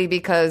partly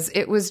because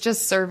it was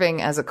just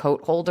serving as a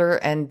coat holder,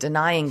 and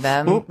denying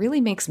them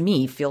really makes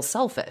me feel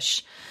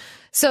selfish.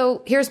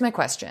 So here's my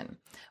question.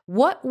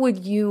 What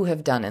would you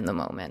have done in the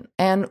moment?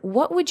 And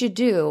what would you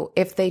do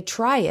if they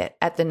try it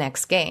at the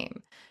next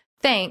game?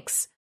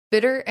 Thanks,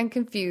 bitter and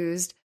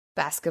confused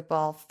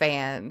basketball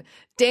fan.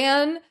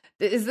 Dan,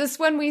 is this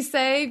when we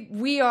say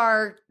we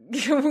are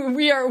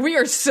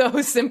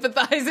so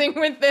sympathizing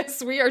with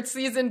this? We are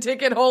season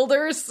ticket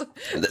holders.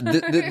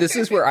 This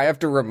is where I have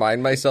to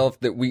remind myself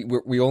that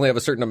we only have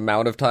a certain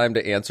amount of time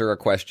to answer a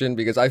question,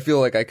 because I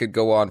feel like I could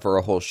go on for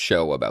a whole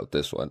show about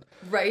this one.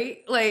 Right?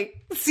 Like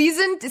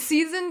season,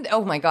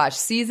 oh my gosh,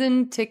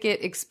 season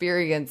ticket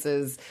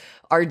experiences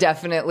are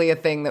definitely a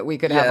thing that we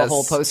could have a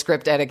whole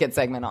postscript etiquette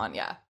segment on,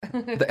 yeah.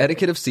 The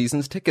etiquette of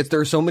seasons tickets, there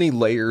are so many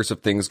layers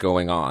of things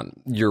going on.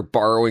 You're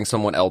borrowing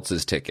someone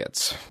else's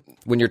tickets.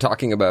 When you're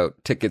talking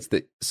about tickets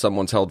that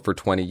someone's held for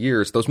 20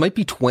 years, those might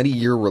be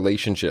 20-year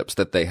relationships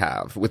that they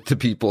have with the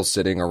people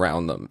sitting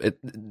around them.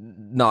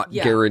 Not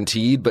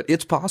guaranteed, but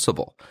it's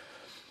possible.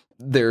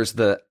 There's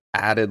the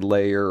added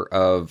layer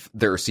of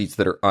there are seats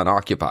that are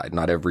unoccupied.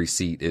 Not every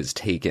seat is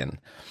taken.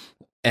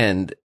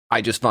 And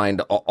I just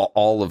find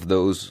all of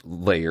those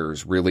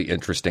layers really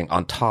interesting.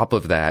 On top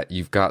of that,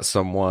 you've got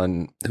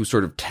someone who's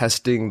sort of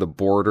testing the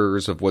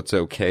borders of what's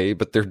okay,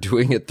 but they're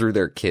doing it through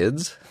their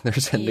kids. They're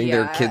sending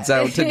their kids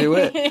out to do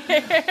it.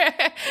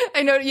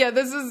 I know. Yeah,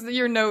 this is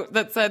your note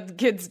that said,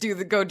 "Kids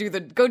go do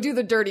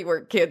the dirty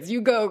work. Kids, you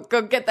go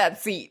get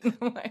that seat."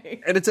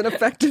 And it's an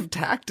effective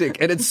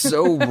tactic, and it's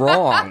so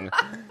wrong.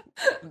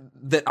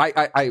 That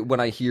I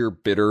when I hear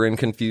bitter and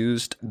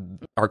confused,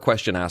 our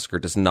question asker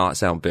does not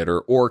sound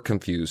bitter or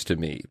confused to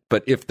me.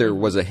 But if there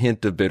was a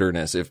hint of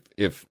bitterness,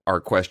 if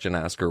our question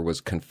asker was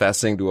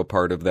confessing to a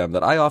part of them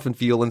that I often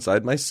feel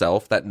inside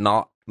myself, that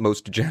not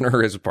most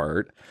generous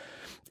part,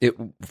 it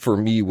for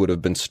me would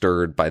have been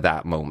stirred by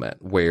that moment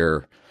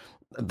where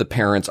the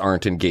parents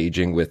aren't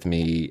engaging with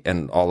me,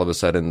 and all of a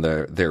sudden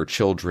their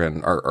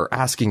children are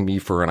asking me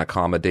for an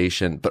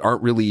accommodation, but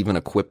aren't really even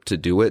equipped to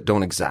do it,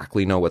 don't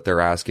exactly know what they're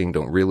asking,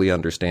 don't really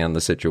understand the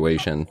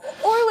situation.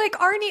 Or like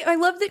Arnie, I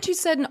love that you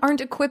said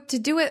aren't equipped to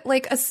do it.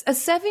 Like a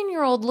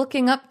 7-year-old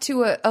looking up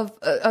to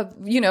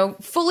a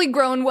fully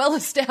grown,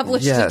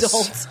 well-established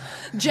adult,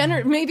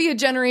 maybe a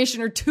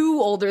generation or two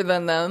older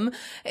than them.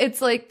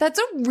 It's like, that's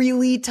a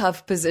really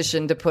tough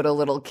position to put a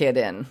little kid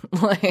in.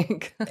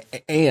 Like,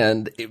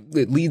 and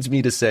it leads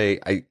me to say,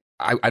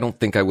 I don't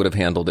think I would have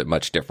handled it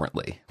much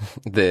differently.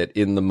 That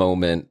in the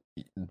moment,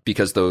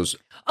 because those...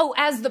 Oh,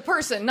 as the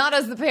person, not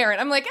as the parent.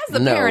 I'm like, as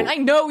the parent, I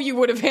know you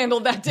would have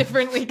handled that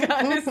differently,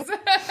 guys.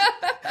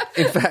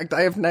 In fact,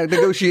 I have now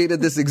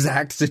negotiated this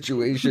exact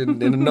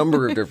situation in a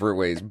number of different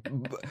ways.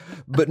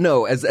 But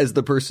no, as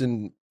the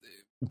person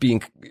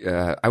being,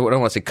 I don't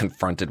want to say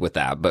confronted with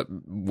that, but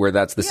where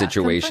that's the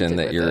situation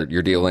that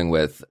you're dealing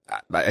with,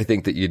 I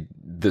think that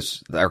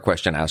our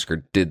question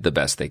asker did the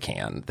best they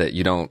can. That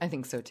you don't, I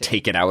think so too,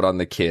 take it out on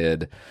the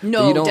kid.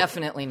 No, you don't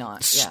definitely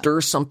not.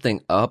 Stir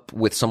something up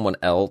with someone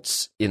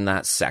else in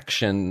that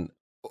section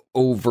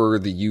over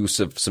the use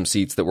of some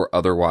seats that were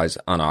otherwise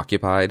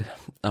unoccupied.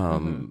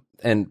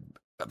 And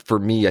for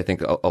me, I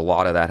think a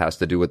lot of that has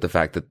to do with the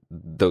fact that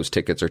those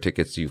tickets are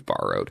tickets you've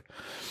borrowed.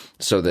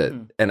 So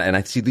that, and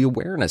I see the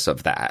awareness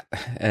of that,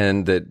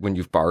 and that when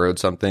you've borrowed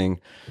something,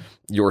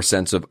 your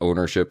sense of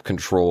ownership,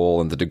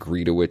 control, and the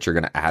degree to which you're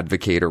going to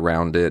advocate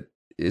around it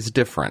is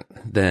different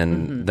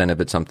than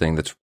if it's something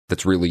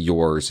that's really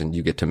yours and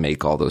you get to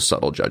make all those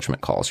subtle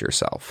judgment calls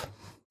yourself.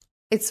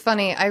 It's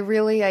funny. I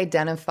really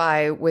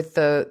identify with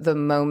the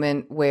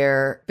moment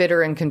where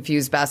bitter and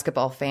confused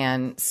basketball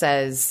fan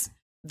says,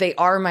 they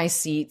are my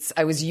seats.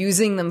 I was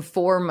using them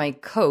for my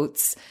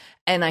coats.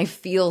 And I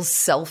feel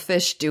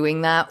selfish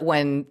doing that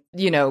when,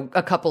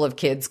 a couple of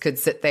kids could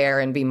sit there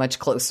and be much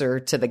closer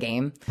to the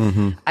game.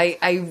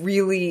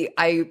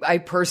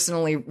 I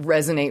personally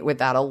resonate with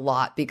that a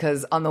lot,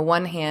 because on the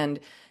one hand,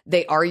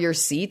 they are your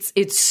seats.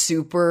 It's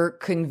super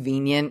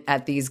convenient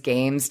at these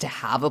games to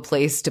have a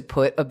place to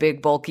put a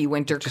big bulky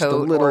winter coat,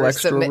 a little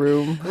extra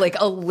room, like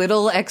a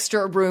little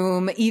extra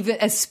room, even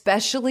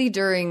especially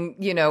during,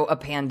 a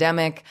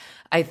pandemic.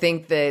 I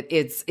think that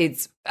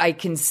I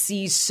can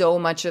see so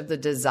much of the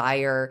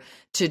desire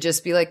to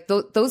just be like,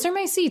 those are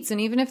my seats.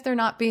 And even if they're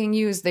not being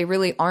used, they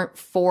really aren't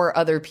for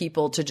other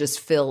people to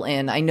just fill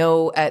in. I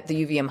know at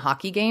the UVM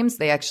hockey games,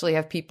 they actually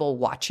have people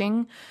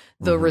watching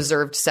the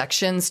reserved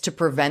sections to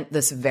prevent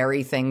this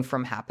very thing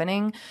from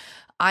happening.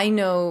 I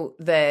know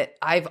that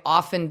I've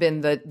often been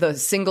the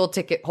single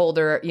ticket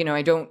holder.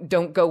 I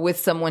don't go with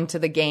someone to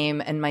the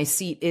game, and my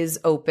seat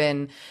is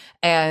open.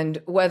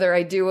 And whether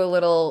I do a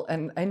little,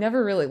 and I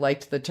never really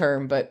liked the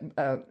term, but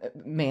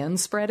man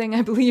spreading,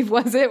 I believe,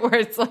 was it, where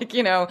it's like,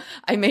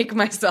 I make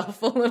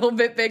myself a little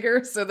bit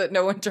bigger so that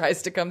no one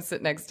tries to come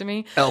sit next to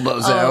me.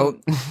 Elbows out.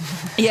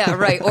 Yeah,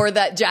 right. Or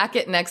that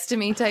jacket next to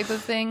me type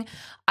of thing.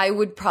 I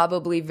would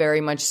probably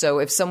very much so,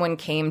 if someone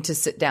came to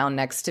sit down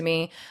next to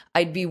me,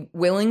 I'd be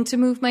willing to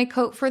move my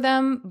coat for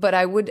them, but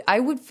I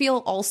would feel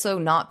also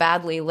not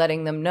badly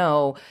letting them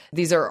know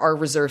these are our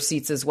reserve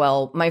seats as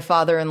well. My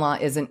father-in-law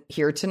isn't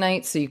here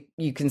tonight, so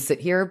you can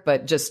sit here,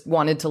 but just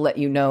wanted to let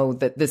you know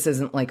that this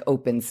isn't like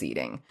open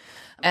seating.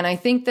 And I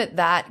think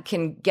that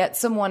can get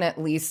someone at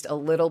least a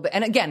little bit.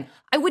 And again,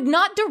 I would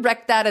not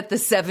direct that at the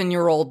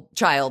 7-year-old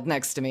child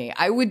next to me.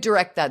 I would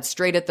direct that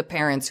straight at the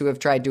parents who have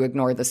tried to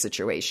ignore the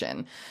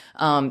situation.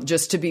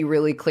 Just to be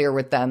really clear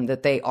with them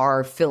that they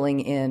are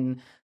filling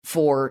in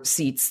for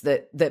seats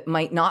that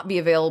might not be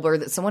available, or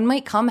that someone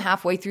might come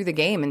halfway through the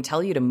game and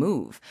tell you to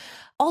move.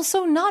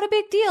 Also, not a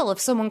big deal if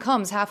someone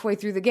comes halfway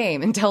through the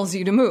game and tells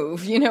you to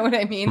move. You know what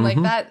I mean?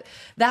 Like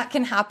that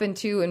can happen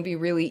too and be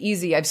really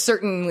easy. I've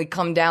certainly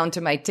come down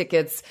to my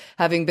tickets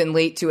having been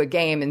late to a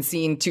game and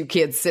seen 2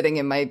 kids sitting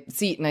in my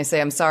seat, and I say,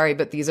 I'm sorry,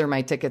 but these are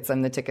my tickets.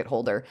 I'm the ticket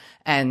holder.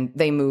 And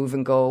they move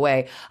and go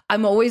away.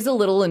 I'm always a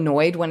little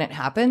annoyed when it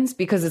happens,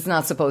 because it's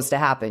not supposed to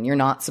happen. You're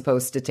not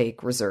supposed to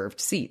take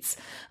reserved seats.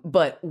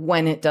 But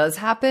when it does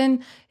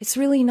happen, it's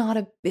really not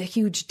a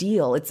huge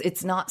deal.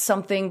 It's not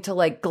something to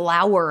like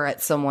glower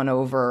at someone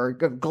over,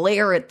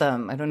 glare at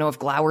them. I don't know if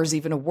glower is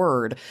even a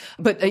word,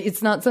 but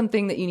it's not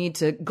something that you need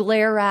to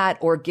glare at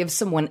or give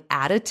someone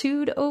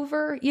attitude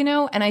over, you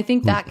know? And I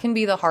think that can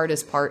be the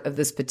hardest part of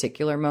this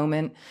particular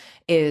moment,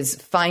 is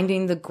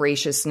finding the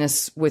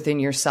graciousness within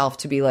yourself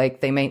to be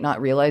like, they might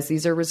not realize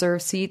these are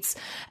reserved seats,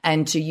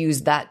 and to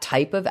use that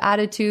type of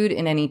attitude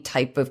in any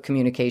type of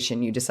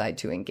communication you decide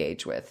to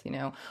engage with, you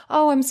know?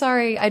 Oh, I'm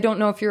sorry. I don't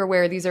know if you're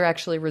aware, these are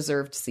actually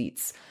reserved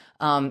seats.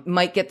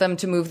 Might get them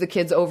to move the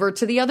kids over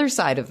to the other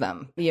side of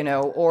them, you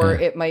know, or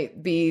it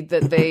might be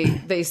that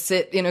they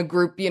sit in a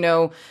group, you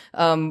know,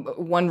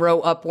 one row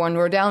up, one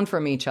row down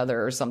from each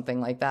other or something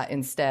like that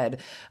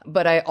instead.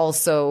 But I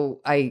also,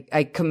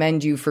 I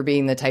commend you for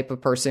being the type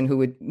of person who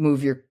would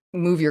move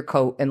your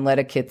coat and let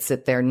a kid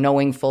sit there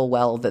knowing full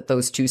well that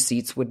those two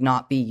seats would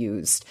not be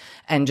used,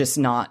 and just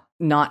not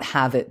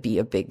have it be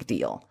a big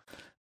deal.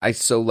 I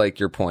so like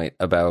your point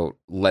about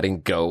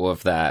letting go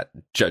of that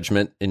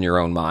judgment in your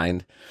own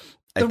mind.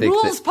 The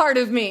rules part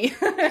of me.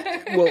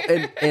 Well,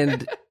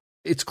 and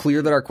it's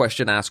clear that our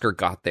question asker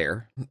got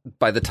there.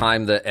 By the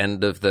time the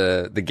end of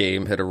the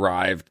game had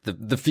arrived,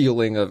 the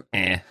feeling of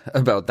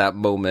about that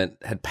moment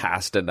had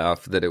passed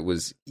enough that it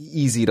was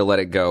easy to let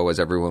it go as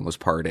everyone was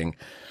parting.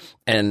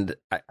 And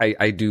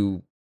I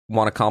do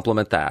want to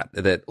compliment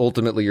that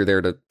ultimately you're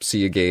there to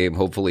see a game,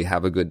 hopefully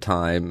have a good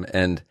time,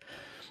 and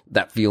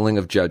that feeling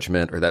of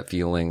judgment or that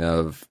feeling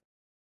of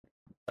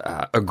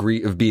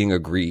being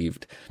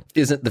aggrieved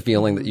isn't the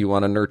feeling that you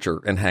want to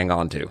nurture and hang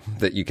on to,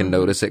 that you can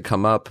notice it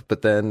come up,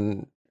 but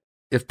then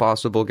if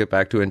possible, get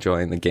back to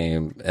enjoying the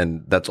game.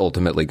 And that's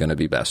ultimately going to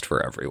be best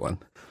for everyone.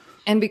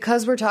 And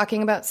because we're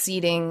talking about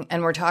seating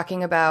and we're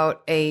talking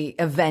about a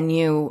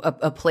venue,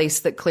 a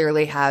place that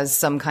clearly has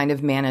some kind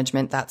of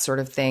management, that sort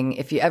of thing,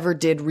 if you ever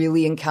did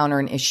really encounter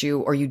an issue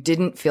or you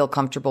didn't feel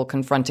comfortable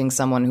confronting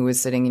someone who was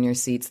sitting in your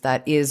seats,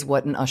 that is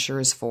what an usher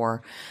is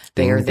for.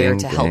 They are there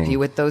to help you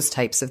with those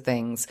types of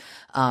things.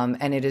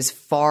 And it is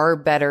far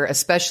better,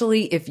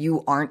 especially if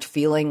you aren't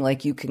feeling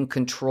like you can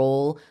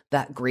control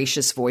that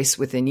gracious voice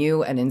within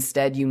you, and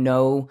instead you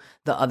know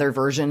the other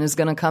version is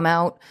going to come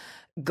out.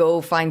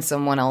 Go find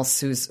someone else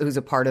who's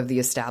a part of the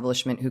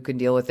establishment who can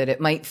deal with it.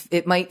 It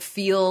might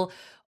feel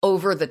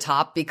over the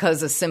top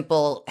because a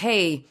simple,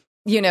 hey,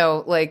 you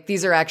know, like,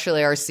 these are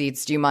actually our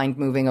seats, do you mind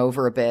moving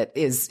over a bit,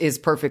 is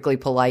perfectly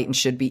polite and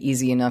should be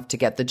easy enough to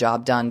get the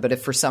job done. But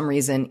if for some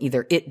reason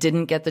either it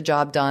didn't get the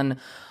job done,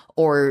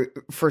 or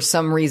for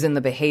some reason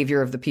the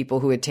behavior of the people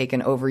who had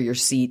taken over your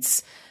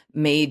seats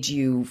made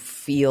you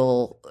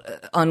feel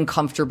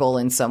uncomfortable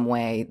in some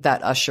way,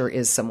 that usher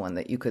is someone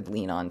that you could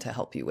lean on to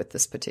help you with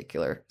this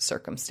particular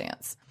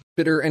circumstance.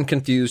 Bitter and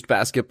confused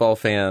basketball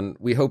fan,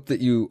 we hope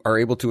that you are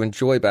able to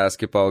enjoy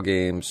basketball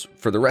games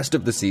for the rest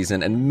of the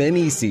season and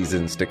many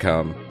seasons to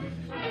come.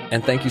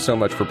 And thank you so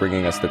much for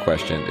bringing us the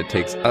question. It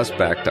takes us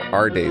back to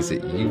our days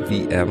at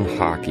UVM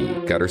hockey,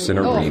 Gutterson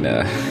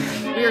Arena.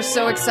 We are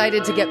so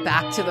excited to get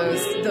back to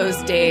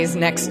those days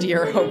next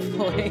year,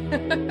 hopefully.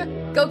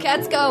 Go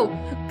Cats, go!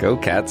 Go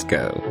Cats,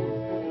 go.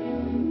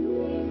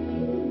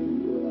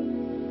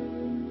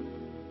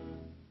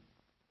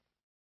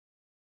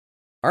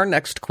 Our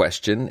next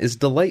question is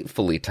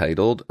delightfully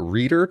titled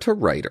Reader to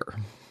Writer.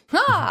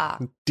 Ha!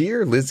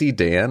 Dear Lizzie,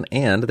 Dan,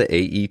 and the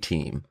AE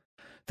team,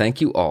 thank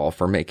you all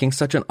for making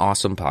such an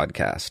awesome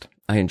podcast.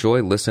 I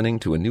enjoy listening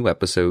to a new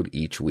episode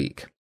each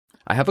week.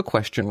 I have a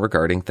question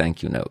regarding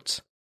thank you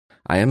notes.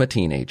 I am a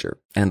teenager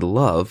and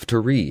love to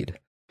read.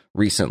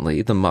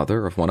 Recently, the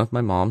mother of one of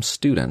my mom's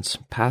students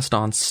passed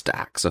on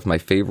stacks of my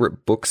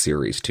favorite book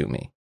series to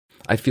me.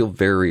 I feel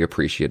very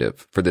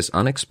appreciative for this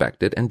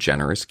unexpected and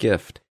generous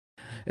gift.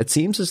 It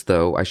seems as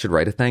though I should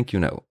write a thank you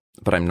note,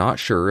 but I'm not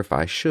sure if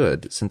I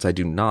should since I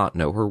do not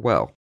know her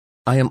well.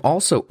 I am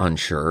also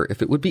unsure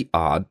if it would be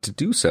odd to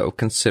do so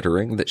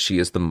considering that she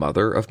is the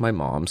mother of my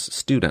mom's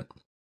student.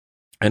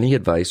 Any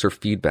advice or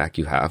feedback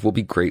you have will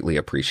be greatly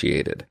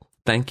appreciated.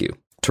 Thank you.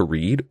 To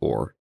read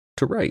or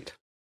to write.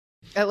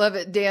 I love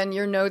it, Dan.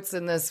 Your notes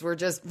in this were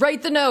just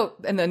write the note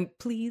and then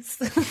please.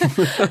 and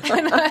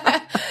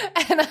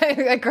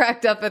I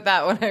cracked up at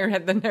that when I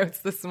read the notes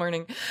this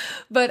morning.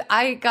 But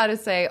I gotta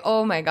say,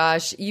 oh my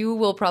gosh, you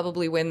will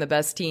probably win the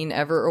Best Teen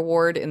Ever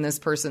award in this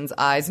person's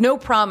eyes. No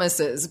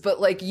promises, but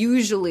like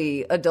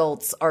usually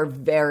adults are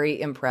very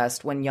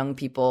impressed when young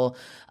people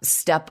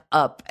step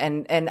up.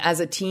 And as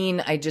a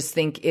teen, I just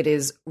think it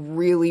is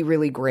really,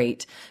 really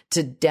great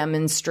to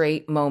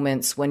demonstrate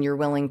moments when you're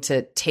willing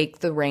to take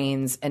the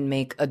reins and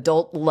make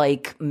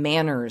adult-like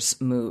manners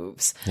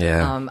moves.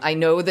 Yeah. I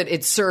know that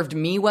it served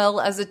me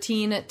well as a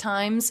teen at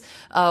times.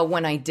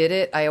 When I did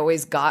it, I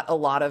always got a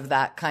lot of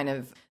that kind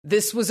of,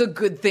 this was a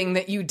good thing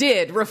that you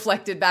did,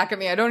 reflected back at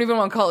me. I don't even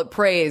want to call it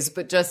praise,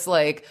 but just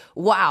like,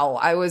 wow,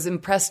 I was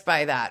impressed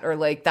by that. Or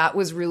like, that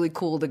was really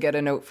cool to get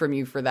a note from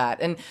you for that.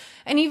 And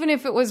even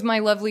if it was my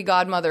lovely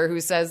godmother who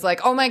says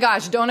like, oh my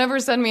gosh, don't ever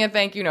send me a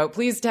thank you note.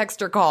 Please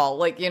text or call.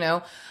 Like, you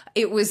know,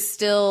 it was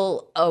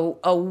still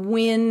a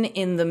win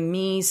in the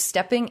me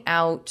stepping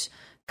out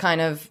kind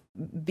of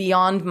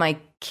beyond my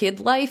kid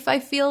life,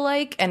 I feel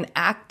like, and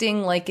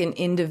acting like an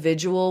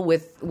individual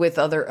with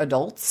other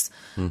adults.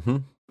 Mm-hmm.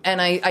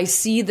 And I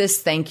see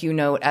this thank you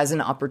note as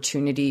an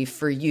opportunity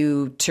for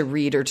you to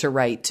read or to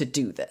write to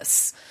do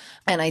this.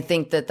 And I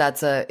think that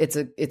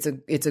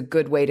it's a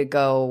good way to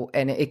go,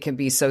 and it can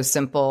be so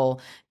simple.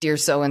 Dear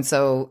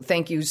so-and-so,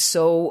 thank you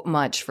so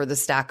much for the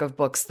stack of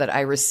books that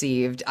I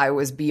received. I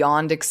was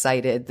beyond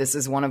excited. This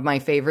is one of my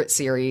favorite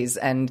series,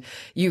 and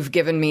you've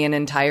given me an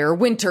entire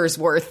winter's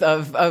worth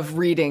of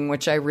reading,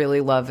 which I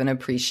really love and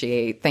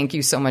appreciate. Thank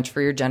you so much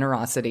for your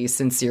generosity.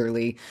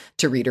 Sincerely,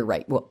 to read or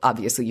write. Well,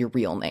 obviously your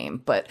real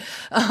name, but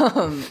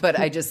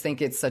I just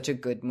think it's such a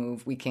good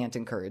move. We can't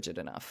encourage it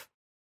enough.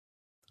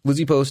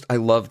 Lizzie Post, I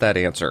love that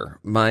answer.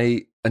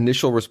 My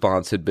initial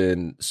response had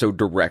been so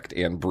direct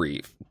and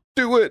brief.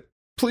 Do it,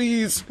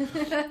 please.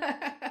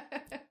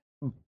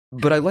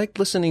 But I like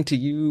listening to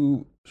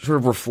you sort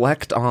of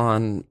reflect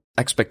on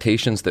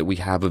expectations that we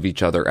have of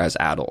each other as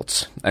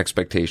adults,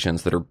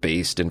 expectations that are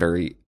based in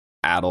very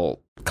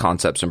adult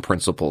concepts and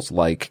principles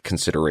like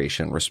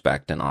consideration,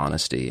 respect, and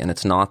honesty. And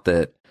it's not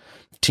that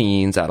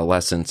teens,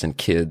 adolescents, and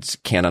kids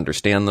can't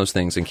understand those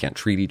things and can't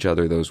treat each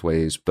other those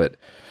ways,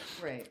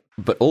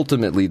 but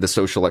ultimately, the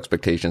social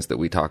expectations that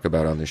we talk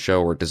about on the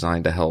show are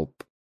designed to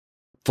help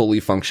fully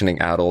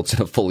functioning adults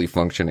in a fully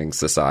functioning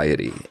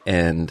society.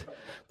 And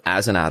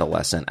as an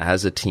adolescent,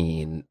 as a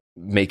teen,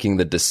 making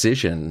the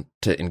decision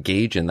to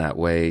engage in that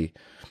way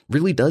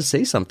really does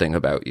say something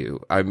about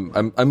you.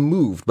 I'm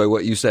moved by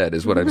what you said,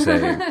 is what I'm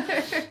saying.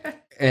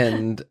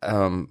 And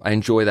I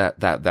enjoy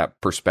that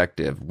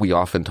perspective. We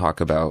often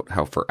talk about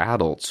how for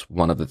adults,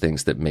 one of the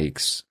things that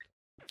makes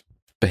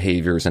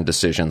behaviors and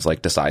decisions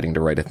like deciding to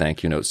write a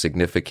thank you note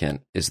significant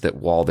is that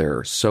while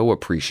they're so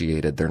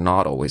appreciated, they're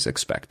not always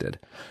expected.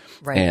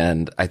 Right.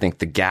 And I think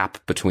the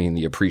gap between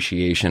the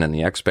appreciation and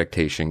the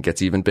expectation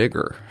gets even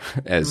bigger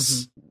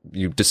as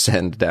you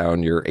descend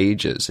down your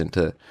ages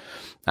into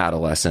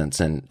adolescence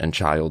and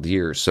child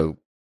years. So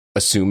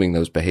assuming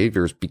those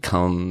behaviors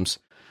becomes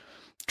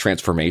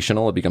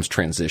transformational, it becomes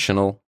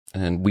transitional.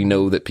 And we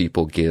know that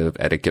people give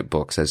etiquette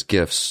books as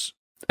gifts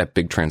at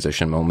big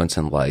transition moments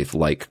in life,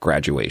 like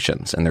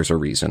graduations, and there's a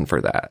reason for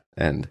that.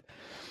 And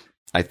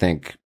I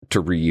think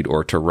to read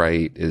or to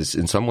write is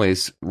in some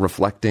ways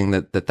reflecting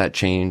that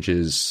change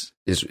is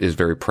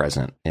very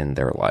present in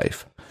their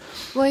life.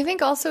 Well, I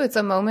think also it's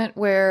a moment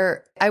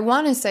where I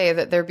want to say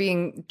that they're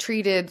being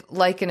treated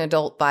like an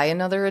adult by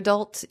another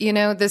adult. You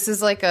know, this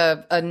is like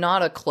a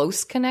not a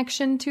close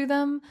connection to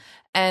them.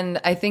 And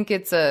I think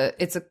it's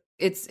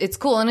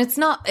cool. And it's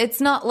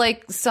not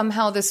like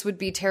somehow this would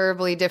be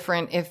terribly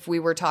different if we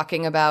were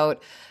talking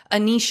about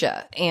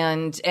Anisha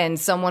and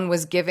someone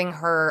was giving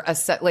her a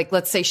set, like,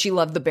 let's say she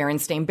loved the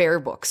Berenstain Bear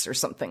books or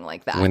something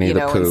like that, Winnie you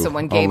know, the Pooh. And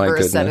someone gave her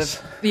a set of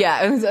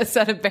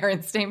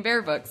Berenstain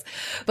Bear books.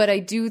 But I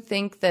do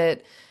think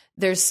that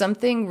there's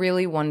something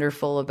really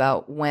wonderful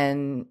about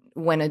when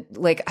I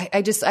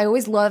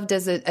always loved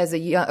as a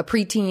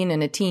preteen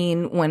and a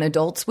teen when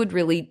adults would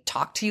really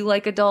talk to you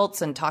like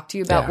adults and talk to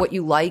you about what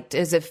you liked,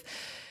 as if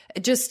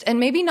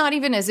and maybe not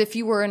even as if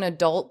you were an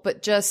adult,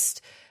 but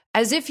just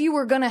as if you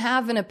were going to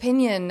have an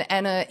opinion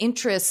and an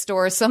interest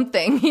or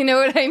something, you know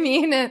what I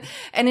mean?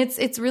 And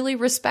it's really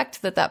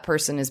respect that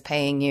person is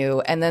paying you.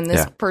 And then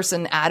this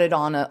person added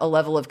on a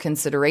level of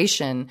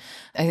consideration.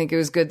 I think it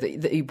was good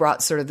that you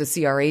brought sort of the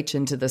CRH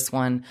into this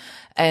one.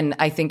 And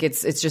I think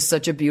it's just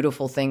such a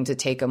beautiful thing to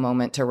take a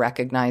moment to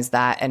recognize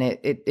that. And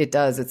it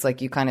does. It's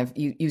like you kind of,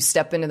 you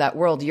step into that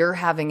world. You're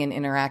having an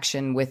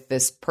interaction with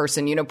this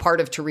person. You know,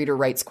 part of To Read or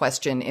Write's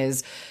question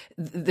is,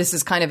 this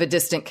is kind of a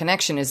distant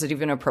connection. Is it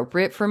even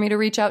appropriate for me to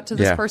reach out to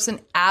this person?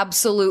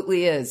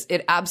 Absolutely is.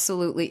 It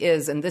absolutely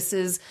is. And this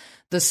is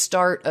the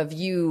start of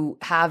you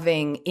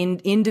having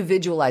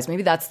individualized,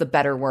 maybe that's the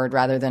better word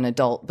rather than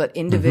adult, but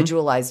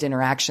individualized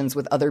interactions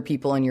with other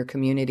people in your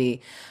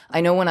community. I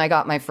know when I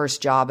got my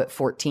first job at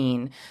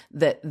 14,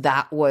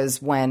 that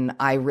was when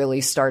I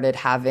really started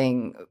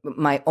having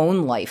my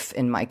own life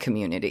in my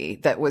community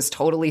that was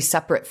totally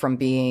separate from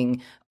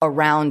being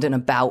around and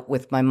about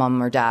with my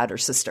mom or dad or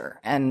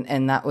sister.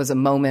 And that was a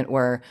moment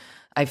where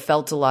I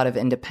felt a lot of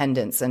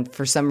independence. And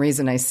for some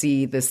reason, I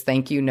see this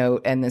thank you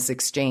note and this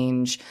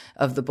exchange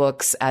of the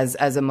books as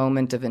a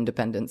moment of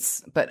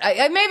independence. But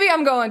I maybe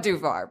I'm going too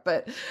far,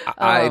 but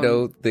I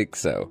don't think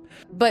so.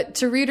 But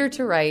To Read or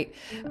to Write,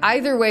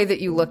 either way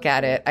that you look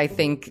at it, I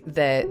think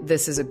that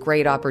this is a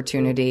great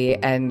opportunity,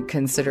 and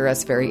consider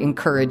us very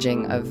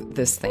encouraging of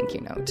this thank you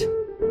note.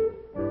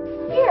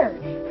 Here,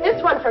 this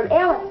one from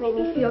Alice made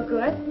me feel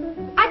good.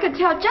 I could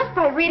tell just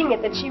by reading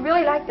it that she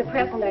really liked the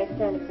present I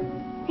sent her.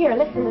 Here,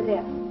 listen to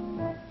this.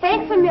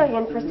 Thanks a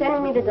million for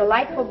sending me the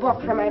delightful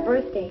book for my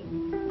birthday.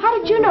 How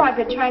did you know I've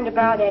been trying to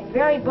borrow that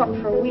very book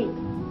for weeks?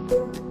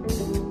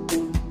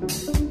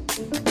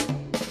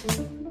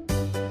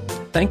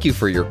 Thank you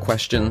for your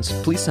questions.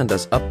 Please send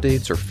us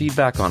updates or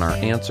feedback on our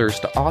answers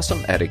to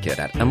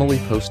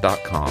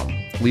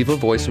awesomeetiquette@emilypost.com. Leave a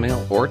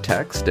voicemail or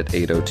text at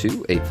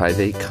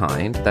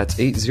 802-858-KIND. That's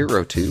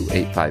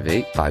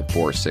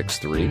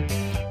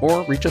 802-858-5463.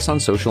 Or reach us on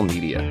social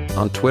media.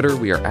 On Twitter,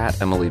 we are at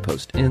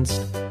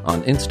EmilyPostInst.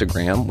 On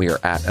Instagram, we are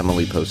at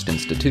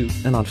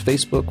EmilyPostInstitute. And on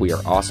Facebook, we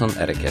are Awesome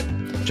Etiquette.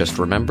 Just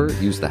remember,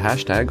 use the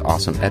hashtag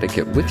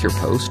AwesomeEtiquette with your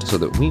post so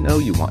that we know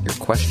you want your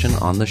question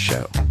on the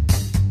show.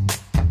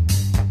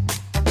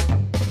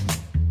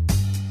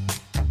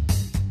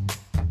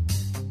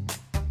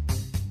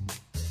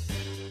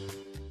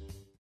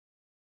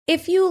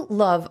 If you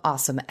love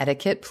Awesome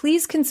Etiquette,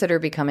 please consider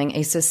becoming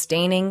a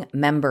sustaining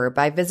member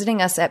by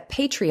visiting us at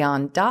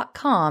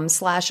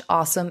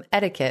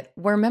patreon.com/awesomeetiquette,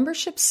 where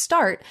memberships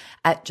start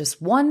at just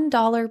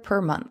 $1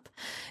 per month.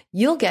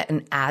 You'll get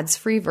an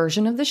ads-free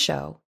version of the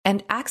show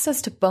and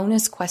access to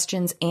bonus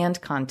questions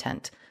and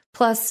content.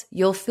 Plus,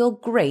 you'll feel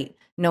great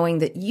knowing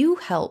that you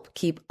help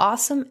keep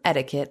Awesome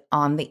Etiquette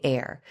on the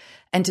air.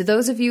 And to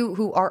those of you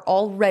who are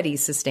already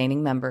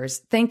sustaining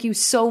members, thank you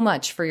so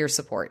much for your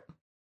support.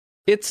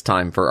 It's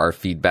time for our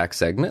feedback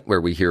segment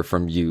where we hear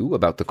from you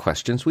about the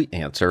questions we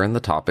answer and the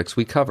topics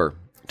we cover.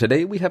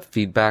 Today we have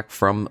feedback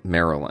from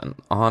Marilyn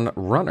on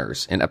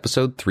runners in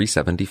episode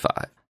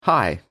 375.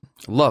 Hi,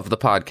 love the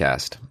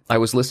podcast. I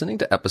was listening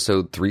to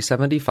episode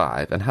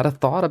 375 and had a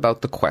thought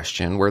about the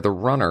question where the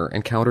runner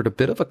encountered a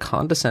bit of a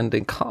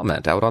condescending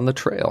comment out on the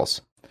trails.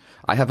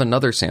 I have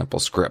another sample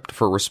script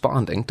for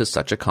responding to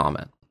such a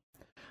comment.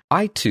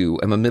 I too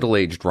am a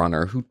middle-aged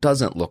runner who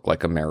doesn't look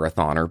like a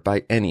marathoner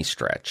by any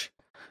stretch.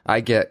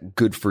 I get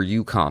good for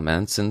you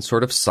comments and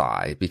sort of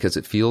sigh because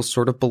it feels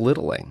sort of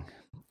belittling.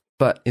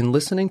 But in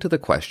listening to the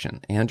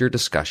question and your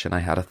discussion, I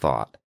had a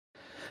thought.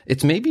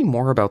 It's maybe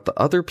more about the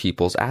other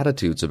people's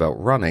attitudes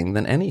about running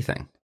than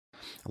anything.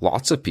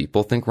 Lots of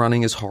people think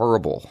running is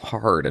horrible,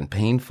 hard, and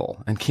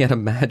painful, and can't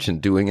imagine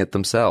doing it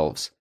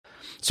themselves.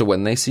 So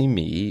when they see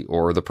me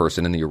or the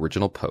person in the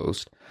original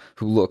post,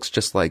 who looks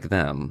just like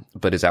them,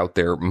 but is out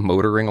there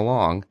motoring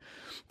along,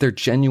 they're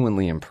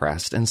genuinely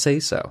impressed and say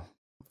so.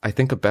 I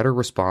think a better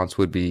response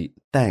would be,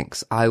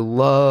 thanks, I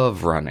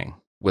love running,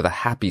 with a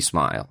happy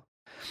smile.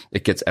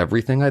 It gets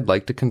everything I'd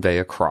like to convey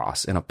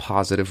across in a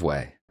positive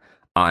way.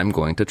 I'm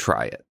going to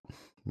try it.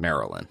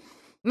 Marilyn.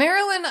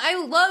 Marilyn,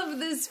 I love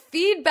this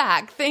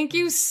feedback. Thank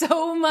you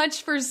so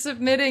much for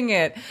submitting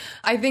it.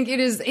 I think it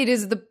is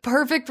the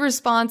perfect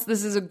response.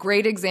 This is a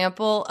great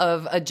example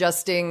of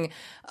adjusting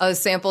a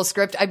sample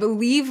script. I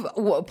believe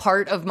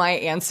part of my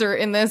answer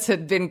in this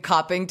had been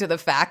copping to the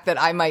fact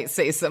that I might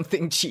say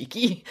something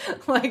cheeky,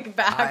 like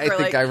back. I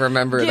think I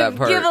remember that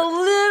part. Give a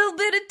little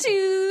bit of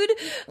tood,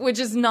 which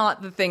is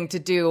not the thing to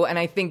do. And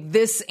I think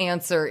this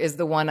answer is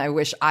the one I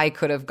wish I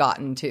could have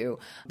gotten to,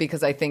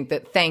 because I think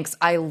that thanks,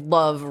 I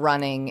love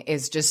running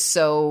is just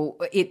so,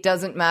 it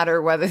doesn't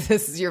matter whether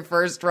this is your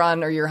first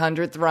run or your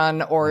 100th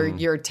run or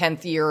your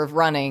 10th year of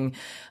running,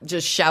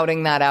 just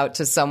shouting that out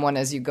to someone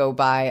as you go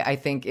by, I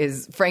think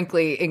is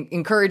frankly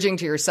encouraging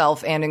to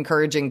yourself and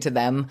encouraging to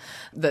them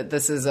that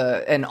this is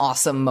an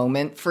awesome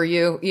moment for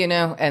you, you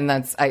know, and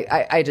that's,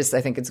 I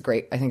think it's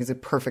great. I think it's a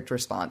perfect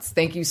response.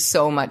 Thank you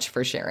so much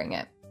for sharing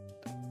it.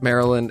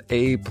 Marilyn,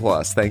 A+,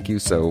 thank you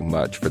so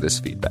much for this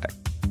feedback.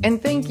 And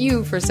thank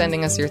you for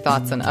sending us your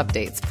thoughts and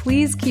updates.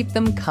 Please keep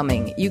them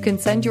coming. You can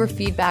send your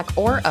feedback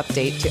or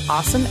update to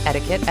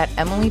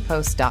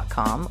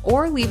awesomeetiquette@emilypost.com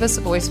or leave us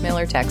a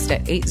voicemail or text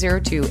at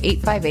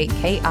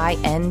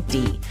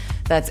 802-858-KIND.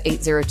 That's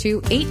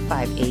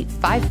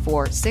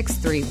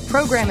 802-858-5463.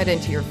 Program it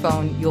into your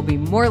phone. You'll be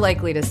more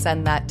likely to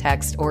send that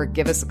text or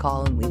give us a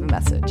call and leave a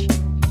message.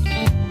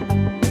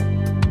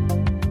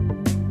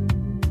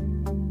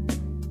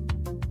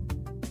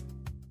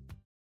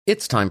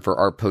 It's time for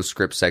our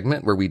postscript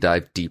segment where we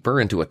dive deeper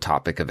into a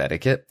topic of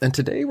etiquette, and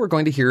today we're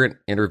going to hear an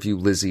interview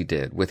Lizzie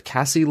did with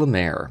Cassie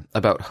Lemaire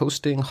about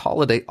hosting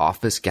holiday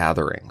office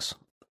gatherings.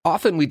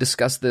 Often we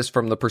discuss this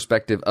from the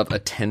perspective of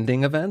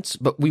attending events,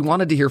 but we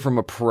wanted to hear from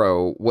a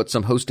pro what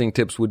some hosting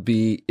tips would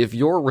be if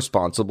you're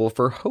responsible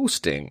for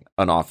hosting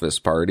an office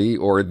party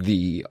or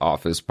the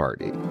office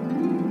party.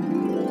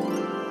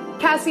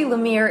 Cassie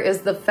Lemaire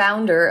is the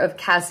founder of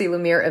Cassie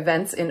Lemaire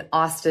Events in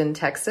Austin,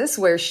 Texas,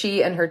 where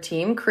she and her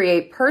team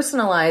create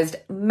personalized,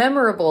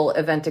 memorable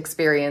event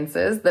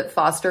experiences that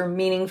foster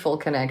meaningful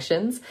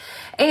connections.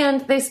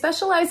 And they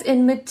specialize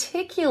in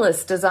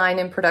meticulous design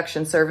and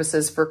production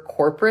services for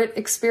corporate,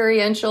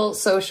 experiential,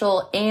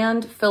 social,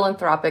 and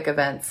philanthropic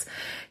events.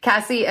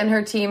 Cassie and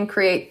her team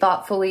create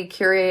thoughtfully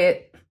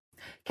curated,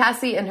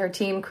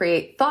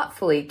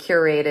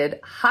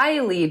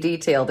 highly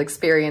detailed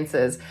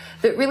experiences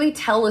that really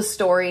tell a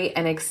story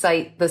and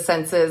excite the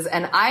senses.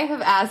 And I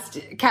have asked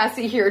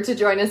Cassie here to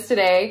join us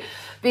today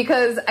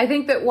because I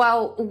think that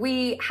while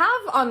we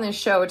have on this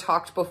show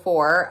talked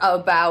before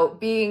about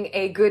being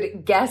a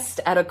good guest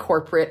at a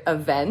corporate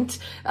event,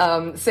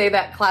 say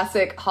that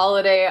classic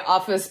holiday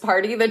office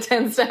party that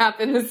tends to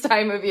happen this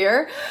time of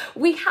year,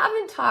 we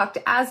haven't talked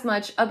as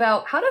much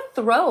about how to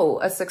throw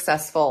a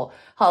successful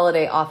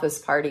holiday office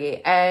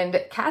party. And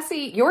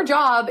Cassie, your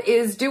job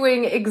is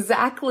doing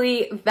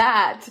exactly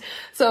that.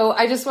 So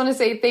I just want to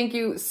say thank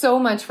you so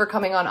much for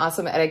coming on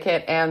Awesome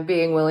Etiquette and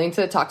being willing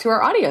to talk to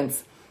our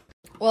audience.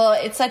 Well,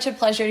 it's such a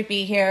pleasure to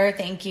be here.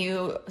 Thank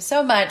you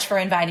so much for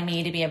inviting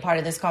me to be a part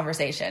of this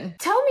conversation.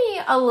 Tell me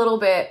a little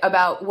bit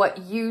about what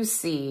you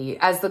see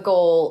as the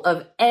goal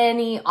of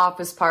any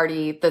office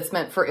party that's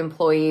meant for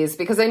employees,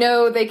 because I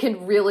know they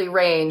can really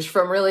range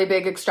from really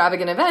big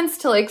extravagant events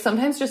to like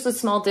sometimes just a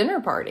small dinner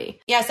party.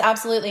 Yes,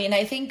 absolutely. And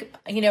I think,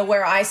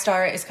 where I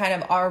start is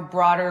kind of our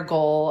broader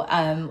goal.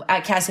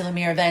 At Cassie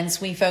Lemire Events,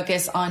 we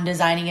focus on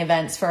designing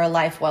events for a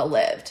life well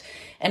lived.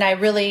 And I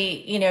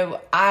really,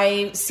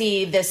 I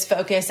see this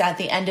focus at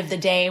the end of the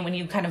day when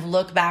you kind of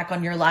look back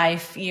on your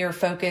life, you're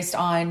focused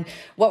on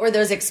what were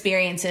those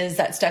experiences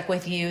that stuck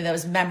with you,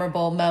 those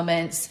memorable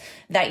moments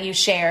that you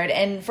shared.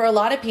 And for a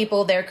lot of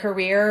people, their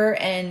career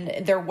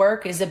and their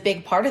work is a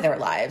big part of their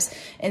lives.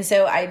 And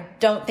so I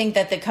don't think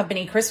that the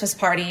company Christmas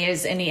party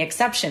is any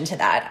exception to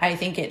that. I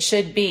think it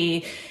should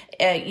be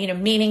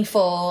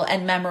meaningful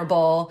and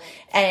memorable.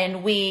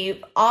 And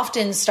we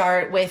often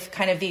start with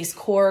kind of these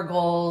core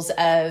goals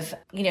of,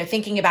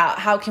 thinking about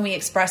how can we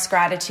express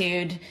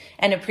gratitude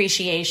and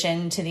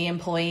appreciation to the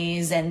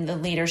employees and the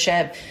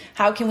leadership?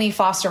 How can we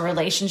foster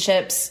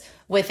relationships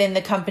within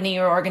the company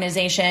or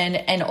organization?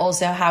 And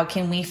also how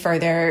can we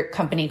further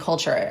company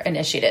culture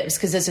initiatives?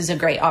 Because this is a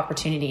great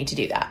opportunity to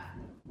do that.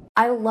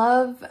 I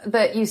love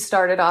that you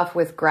started off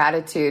with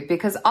gratitude,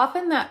 because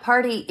often that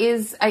party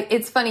is,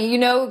 it's funny,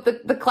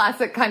 the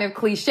classic kind of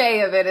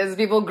cliche of it is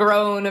people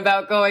groan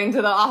about going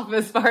to the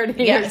office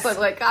party. Yes. It's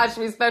like, gosh,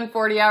 we spend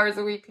 40 hours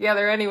a week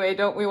together anyway.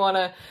 Don't we want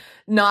to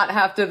not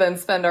have to then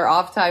spend our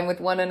off time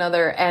with one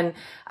another? And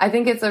I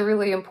think it's a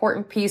really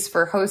important piece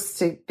for hosts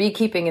to be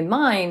keeping in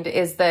mind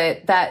is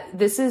that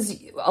this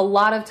is a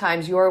lot of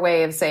times your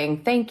way of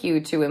saying thank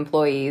you to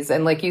employees.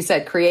 And like you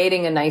said,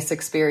 creating a nice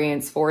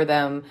experience for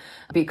them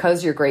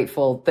because you're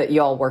grateful that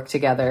y'all work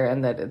together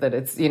and that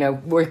it's,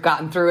 we've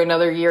gotten through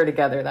another year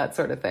together, that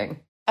sort of thing.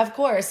 Of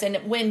course. And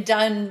when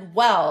done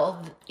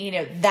well,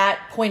 that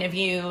point of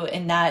view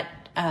and that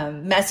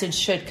message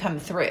should come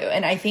through.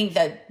 And I think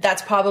that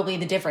that's probably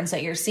the difference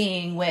that you're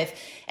seeing with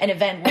an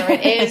event where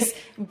it is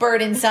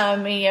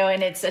burdensome,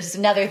 and it's just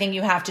another thing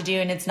you have to do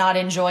and it's not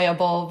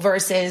enjoyable,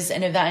 versus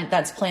an event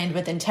that's planned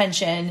with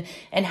intention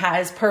and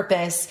has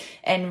purpose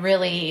and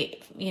really,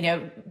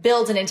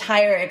 builds an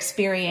entire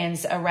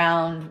experience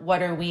around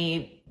what are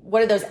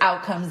those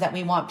outcomes that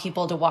we want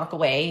people to walk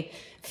away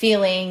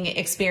feeling,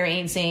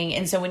 experiencing.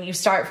 And so when you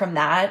start from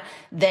that,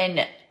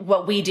 then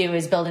what we do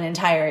is build an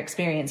entire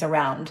experience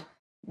around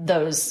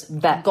those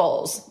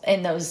goals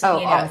and those,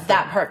 awesome.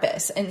 That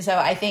purpose. And so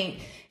I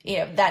think,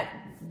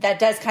 that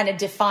does kind of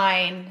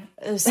define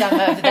some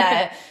of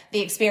the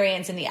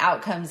experience and the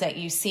outcomes that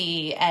you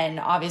see. And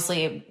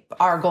obviously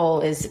our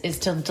goal is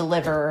to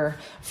deliver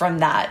from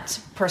that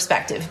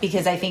perspective,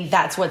 because I think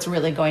that's what's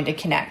really going to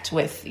connect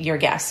with your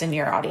guests and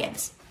your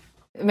audience.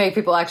 Make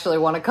people actually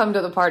want to come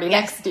to the party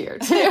next year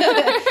too.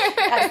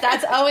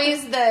 That's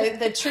always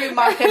the true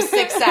mark of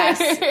success.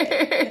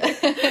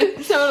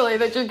 Totally,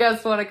 that your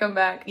guests want to come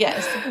back.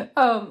 Yes.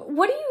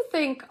 What do you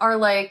think are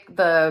like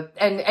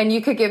and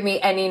you could give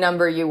me any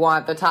number you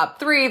want, the top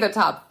 3, the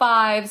top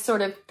 5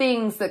 sort of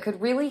things that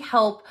could really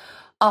help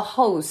a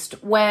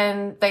host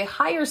when they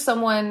hire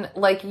someone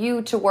like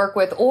you to work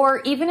with,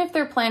 or even if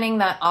they're planning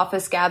that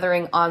office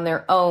gathering on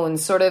their own,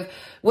 sort of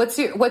what's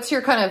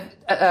your kind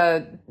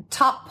of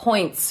top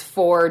points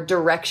for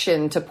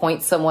direction to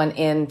point someone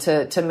in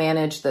to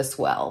manage this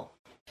well?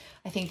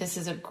 I think this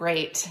is a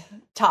great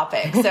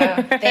topic. So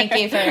thank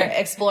you for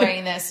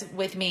exploring this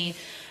with me.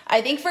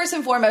 I think first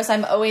and foremost,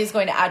 I'm always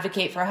going to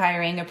advocate for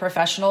hiring a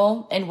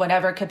professional in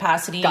whatever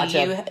capacity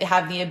Gotcha. You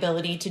have the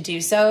ability to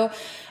do so.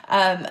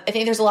 I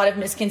think there's a lot of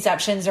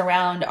misconceptions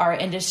around our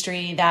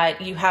industry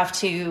that you have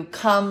to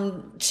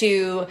come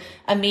to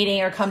a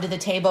meeting or come to the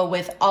table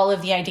with all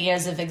of the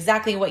ideas of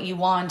exactly what you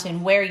want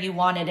and where you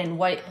want it and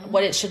what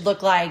it should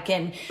look like,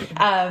 and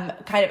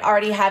kind of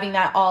already having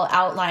that all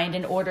outlined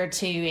in order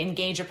to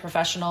engage a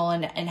professional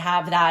and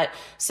have that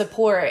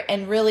support.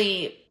 And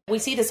really, we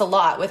see this a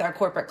lot with our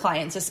corporate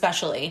clients,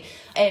 especially.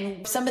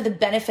 And some of the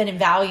benefit and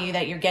value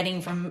that you're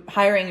getting from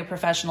hiring a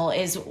professional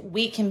is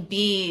we can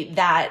be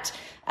that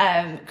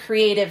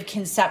creative,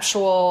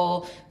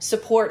 conceptual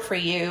support for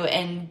you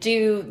and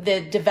do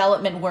the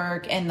development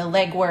work and the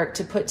legwork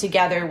to put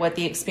together what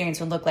the experience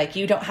would look like.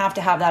 You don't have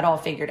to have that all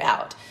figured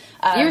out.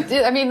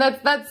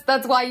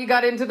 That's why you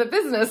got into the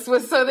business,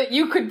 was so that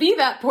you could be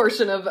that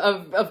portion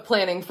of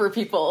planning for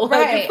people.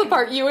 Right. Like, it's the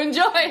part you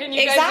enjoy and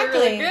you guys are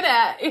really good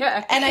at.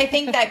 Yeah. And I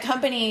think that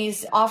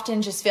companies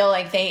often just feel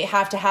like they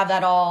have to have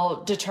that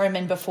all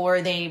determined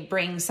before they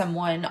bring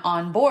someone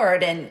on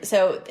board. And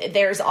so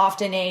there's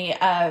often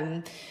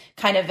a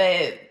kind of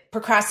a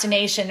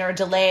procrastination or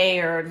delay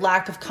or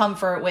lack of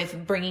comfort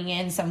with bringing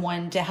in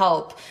someone to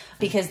help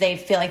because they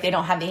feel like they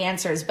don't have the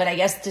answers. But I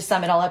guess to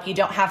sum it all up, you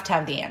don't have to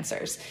have the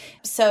answers.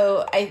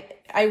 So I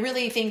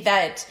really think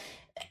that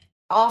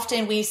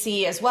often we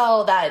see as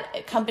well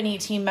that company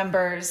team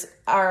members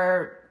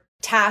are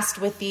tasked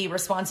with the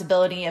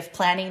responsibility of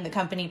planning the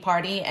company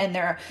party, and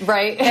there's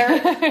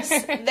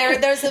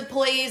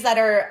employees that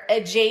are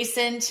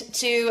adjacent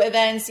to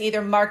events,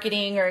 either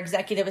marketing or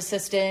executive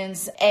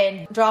assistants,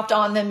 and dropped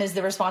on them is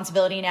the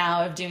responsibility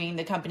now of doing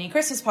the company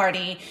Christmas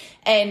party.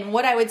 And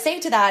what I would say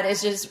to that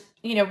is just,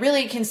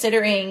 really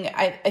considering,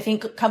 I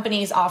think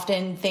companies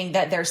often think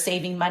that they're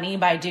saving money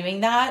by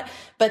doing that,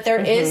 but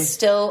there is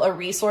still a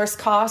resource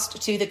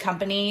cost to the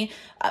company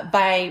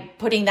by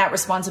putting that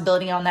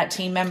responsibility on that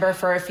team member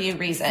for a few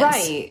reasons.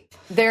 Right.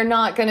 They're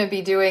not going to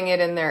be doing it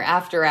in their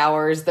after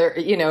hours.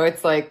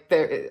 It's like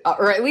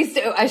or at least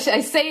I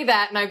say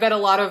that, and I bet a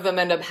lot of them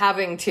end up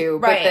having to,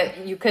 but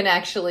that you can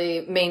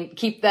actually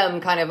keep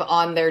them kind of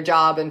on their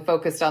job and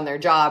focused on their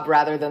job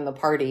rather than the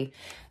party.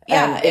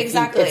 Yeah,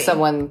 exactly. If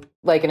someone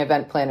like an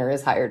event planner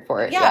is hired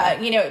for it. Yeah,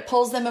 it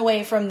pulls them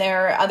away from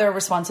their other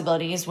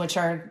responsibilities, which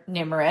are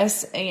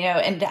numerous,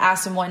 and to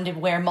ask someone to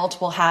wear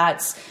multiple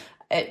hats.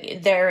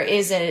 There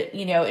is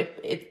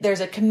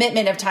there's a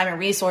commitment of time and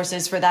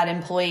resources for that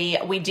employee.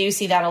 We do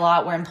see that a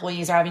lot where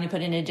employees are having to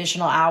put in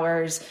additional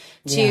hours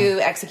to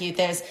execute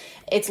this.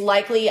 It's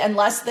likely,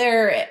 unless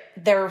their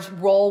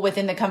role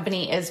within the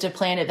company is to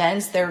plan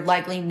events,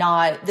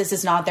 this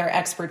is not their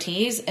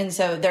expertise. And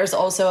so there's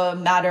also a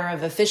matter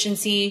of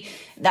efficiency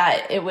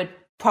that it would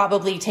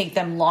probably take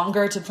them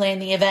longer to plan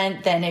the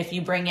event than if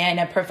you bring in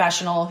a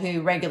professional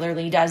who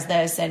regularly does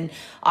this and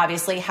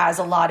obviously has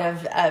a lot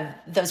of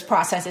those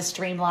processes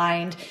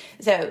streamlined.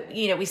 So,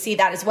 we see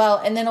that as well.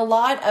 And then a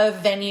lot of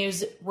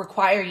venues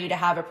require you to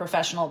have a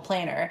professional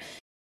planner.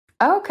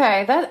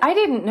 Okay, I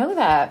didn't know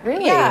that,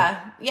 really.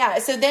 Yeah.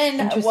 So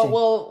then what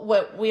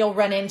we'll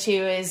run into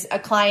is a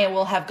client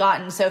will have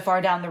gotten so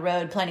far down the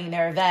road planning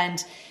their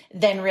event,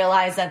 then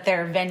realize that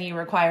their venue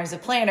requires a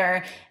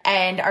planner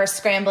and are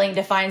scrambling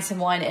to find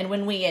someone. And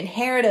when we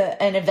inherit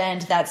an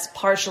event that's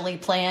partially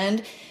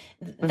planned,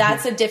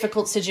 that's a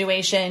difficult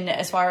situation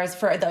as far as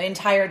for the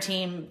entire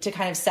team to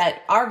kind of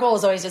set. Our goal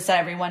is always to set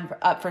everyone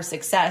up for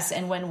success.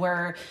 And when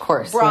we're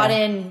brought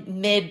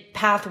in mid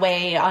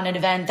pathway on an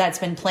event that's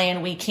been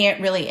planned, we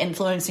can't really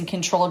influence and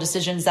control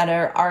decisions that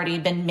are already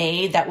been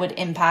made that would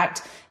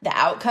impact the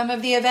outcome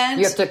of the event.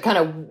 You have to kind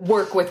of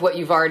work with what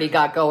you've already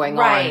got going on.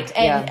 Right.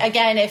 And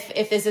again,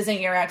 if this isn't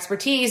your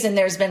expertise and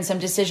there's been some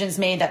decisions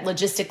made that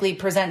logistically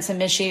present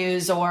some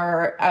issues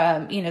or,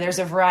 there's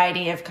a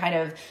variety of kind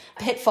of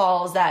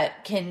pitfalls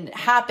that can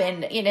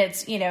happen.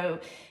 It's,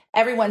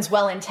 everyone's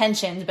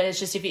well-intentioned, but it's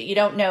just if you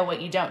don't know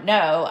what you don't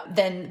know,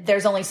 then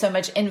there's only so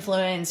much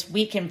influence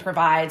we can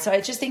provide. So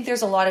I just think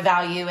there's a lot of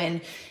value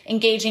in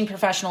engaging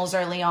professionals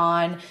early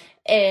on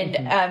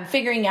and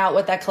figuring out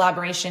what that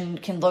collaboration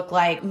can look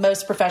like.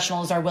 Most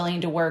professionals are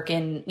willing to work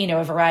in,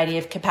 a variety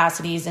of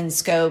capacities and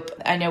scope.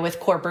 I know with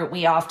corporate,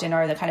 we often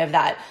are the kind of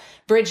that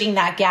bridging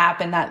that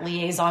gap and that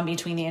liaison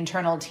between the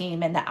internal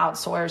team and the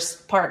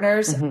outsourced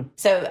partners.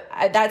 So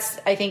that's,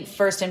 I think,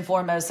 first and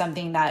foremost,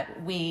 something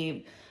that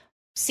we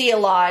see a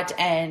lot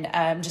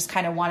and just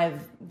kind of want to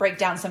break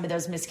down some of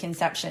those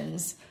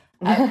misconceptions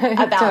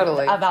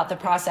about the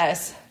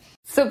process.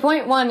 So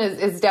point one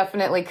is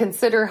definitely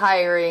consider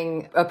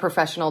hiring a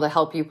professional to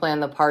help you plan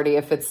the party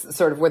if it's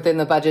sort of within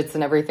the budgets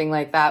and everything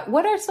like that.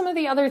 What are some of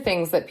the other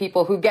things that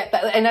people who get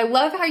that? And I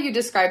love how you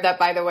describe that,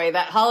 by the way,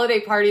 that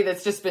holiday party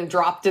that's just been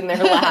dropped in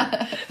their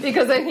lap,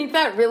 because I think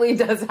that really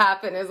does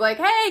happen. Is like,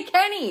 hey,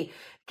 Kenny,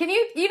 can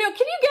you get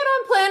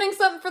on planning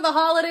something for the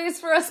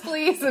holidays for us,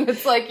 please? And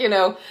it's like,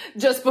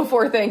 just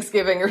before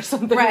Thanksgiving or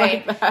something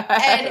like that.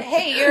 And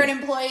hey, you're an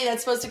employee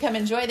that's supposed to come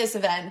enjoy this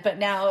event, but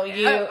now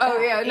you have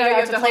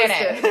to plan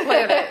it.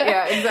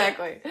 Yeah,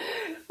 exactly.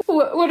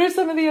 What are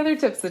some of the other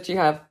tips that you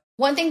have?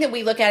 One thing that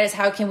we look at is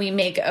how can we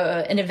make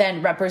an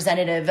event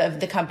representative of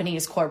the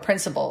company's core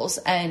principles?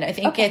 And I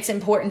think it's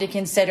important to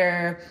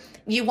consider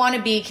you want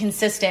to be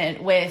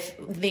consistent with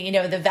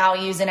the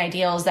values and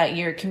ideals that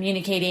you're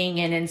communicating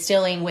and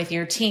instilling with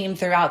your team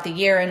throughout the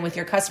year and with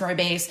your customer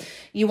base.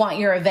 You want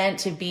your event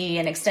to be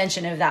an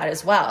extension of that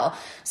as well.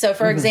 So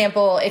for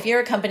example, if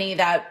you're a company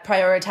that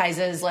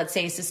prioritizes, let's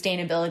say,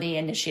 sustainability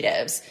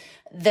initiatives,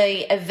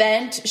 the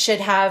event should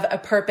have a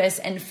purpose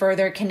and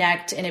further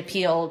connect and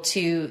appeal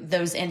to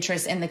those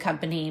interests in the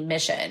company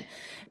mission.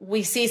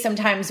 We see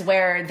sometimes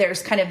where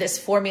there's kind of this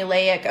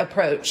formulaic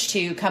approach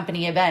to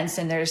company events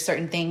and there's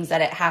certain things that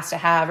it has to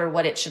have or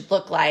what it should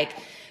look like.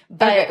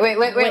 But wait,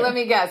 let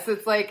me guess.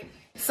 It's like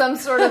some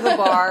sort of a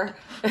bar,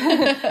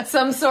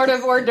 some sort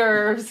of hors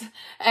d'oeuvres.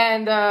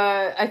 And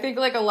I think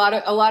like a lot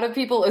of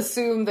people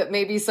assume that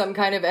maybe some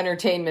kind of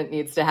entertainment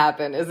needs to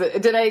happen.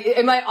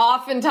 Am I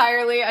off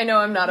entirely? I know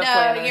I'm not a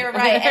planner. No, you're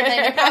right. And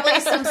then probably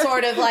some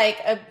sort of like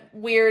a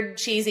weird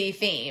cheesy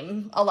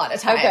theme a lot of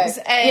times.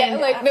 Okay.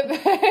 And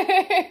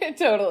yeah,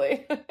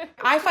 totally.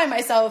 I find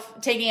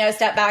myself taking a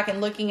step back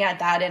and looking at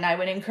that, and I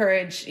would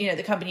encourage,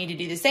 the company to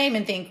do the same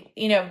and think,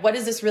 what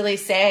does this really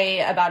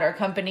say about our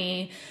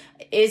company?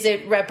 Is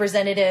it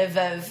representative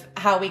of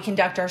how we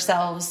conduct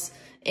ourselves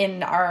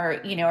in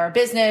our, our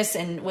business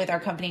and with our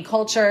company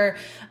culture?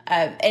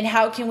 And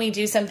how can we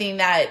do something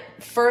that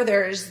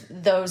furthers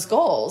those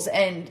goals?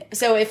 And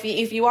so if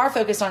you are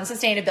focused on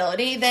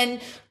sustainability, then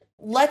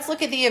let's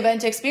look at the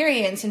event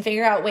experience and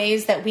figure out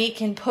ways that we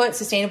can put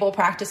sustainable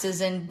practices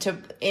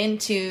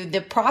into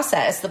the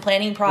process, the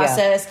planning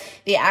process,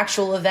 the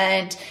actual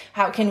event.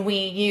 How can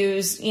we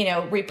use,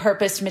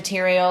 repurposed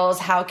materials?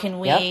 How can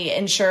we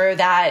ensure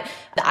that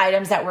the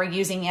items that we're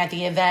using at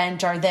the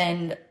event are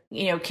then,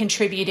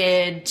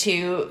 contributed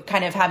to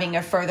kind of having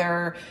a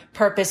further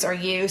purpose or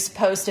use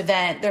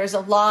post-event? There's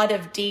a lot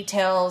of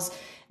details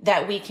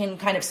that we can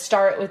kind of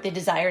start with the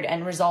desired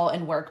end result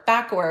and work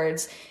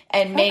backwards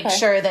and make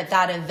sure that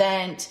that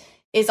event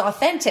is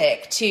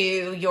authentic to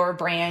your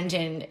brand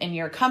and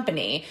your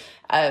company.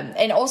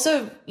 And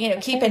also,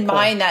 keep in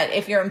mind that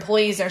if your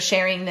employees are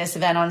sharing this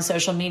event on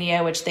social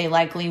media, which they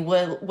likely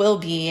will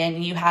be,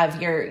 and you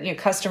have your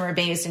customer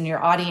base and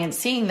your audience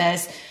seeing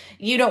this,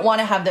 you don't want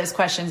to have those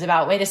questions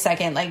about, wait a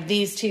second, like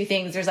these two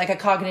things, there's like a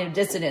cognitive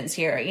dissonance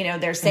here.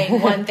 They're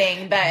saying one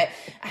thing, but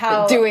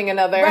how doing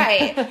another.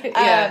 Right.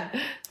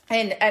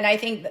 And I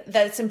think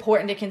that's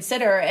important to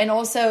consider. And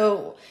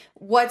also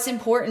what's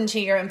important to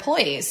your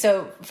employees.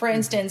 So for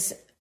instance,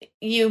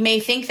 you may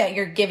think that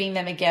you're giving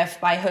them a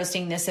gift by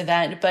hosting this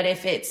event, but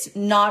if it's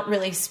not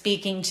really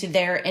speaking to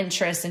their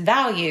interests and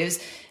values,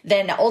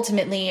 then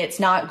ultimately it's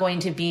not going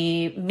to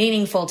be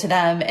meaningful to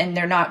them, and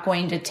they're not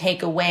going to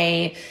take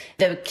away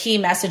the key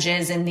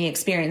messages and the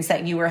experience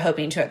that you were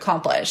hoping to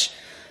accomplish.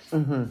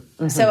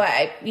 So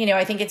I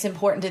think it's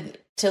important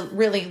to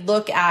really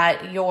look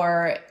at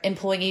your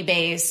employee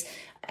base,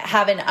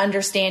 have an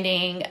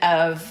understanding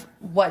of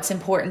what's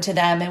important to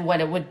them and what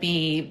it would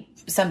be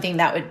something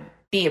that would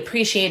be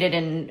appreciated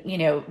and,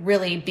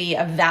 really be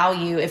of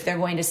value if they're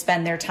going to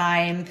spend their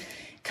time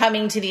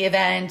coming to the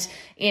event.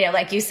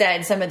 Like you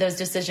said, some of those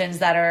decisions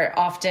that are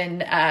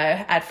often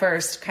at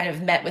first kind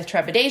of met with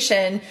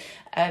trepidation.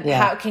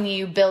 How can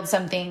you build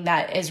something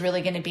that is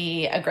really going to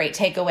be a great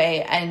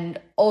takeaway? And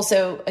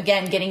also,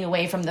 again, getting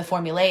away from the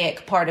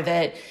formulaic part of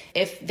it.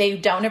 If they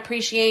don't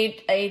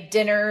appreciate a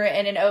dinner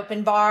and an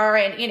open bar,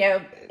 and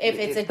if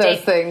it's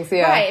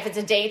a if it's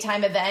a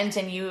daytime event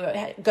and you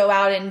go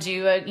out and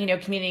do a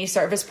community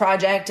service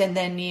project and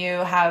then you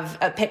have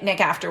a picnic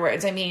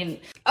afterwards. I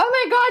mean, oh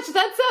my gosh,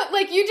 that's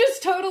you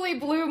just totally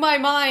blew my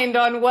mind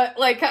on what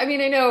I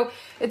know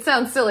it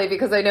sounds silly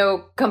because I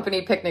know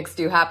company picnics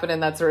do happen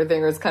and that sort of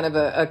thing, or it's kind of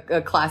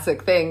a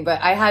classic thing,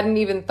 but I hadn't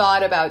even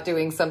thought about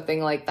doing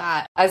something like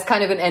that as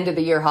kind of an end of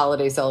the year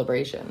holiday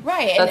celebration.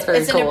 Right. That's very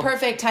cool. It's a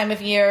perfect time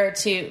of year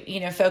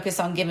to, focus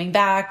on giving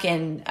back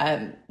and,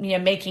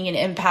 making an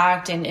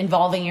impact and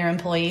involving your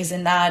employees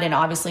in that. And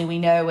obviously we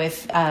know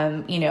with,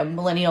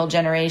 millennial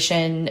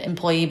generation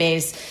employee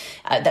base,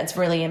 that's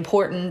really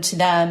important to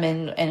them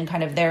and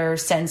kind of their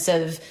sense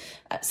of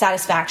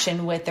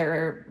satisfaction with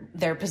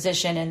their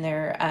position and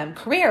their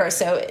career.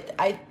 So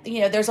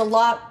there's a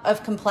lot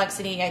of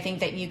complexity I think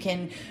that you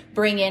can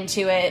bring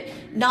into it,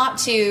 not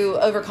to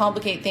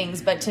overcomplicate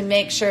things, but to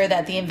make sure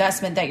that the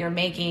investment that you're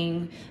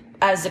making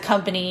as a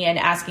company and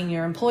asking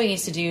your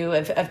employees to do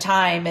of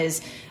time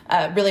is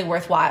really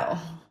worthwhile.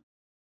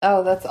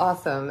 Oh, that's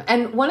awesome.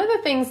 And one of the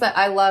things that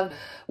I loved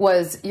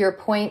was your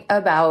point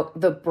about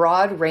the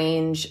broad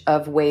range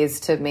of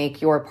ways to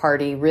make your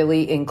party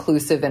really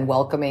inclusive and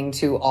welcoming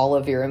to all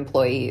of your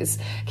employees.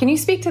 Can you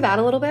speak to that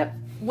a little bit?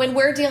 When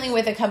we're dealing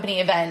with a company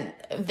event,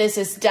 this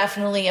is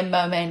definitely a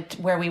moment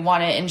where we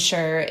want to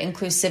ensure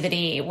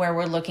inclusivity, where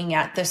we're looking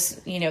at this,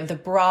 the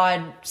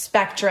broad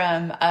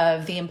spectrum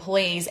of the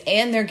employees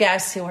and their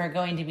guests who are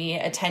going to be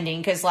attending,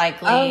 because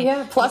likely...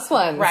 plus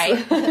one.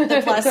 Right,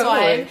 the plus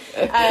one.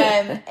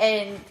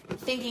 And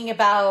thinking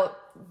about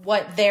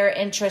what their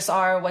interests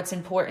are, what's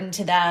important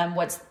to them,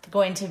 what's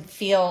going to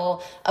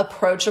feel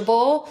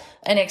approachable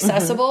and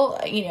accessible.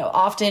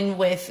 Often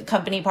with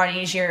company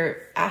parties, you're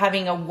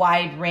having a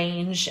wide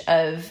range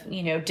of,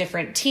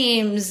 different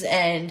teams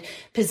and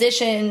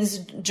positions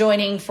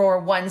joining for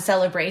one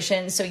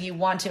celebration. So you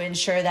want to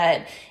ensure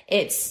that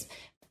it's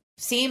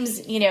seems,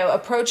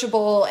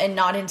 approachable and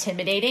not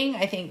intimidating.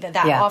 I think that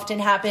often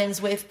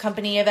happens with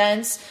company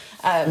events,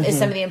 is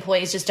some of the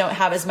employees just don't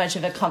have as much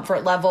of a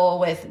comfort level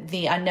with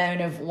the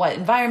unknown of what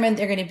environment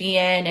they're going to be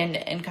in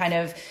and kind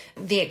of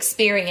the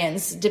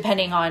experience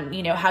depending on,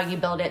 how you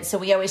build it. So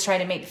we always try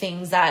to make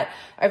things that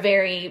are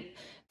very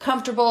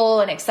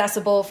comfortable and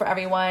accessible for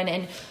everyone.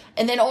 And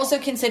And then also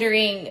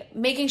considering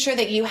making sure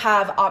that you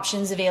have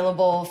options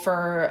available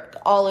for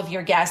all of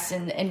your guests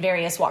in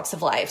various walks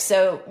of life.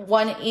 So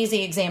one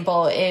easy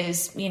example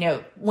is,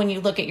 when you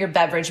look at your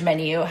beverage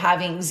menu,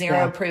 having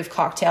zero proof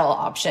cocktail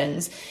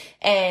options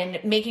and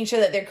making sure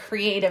that they're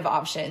creative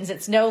options.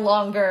 It's no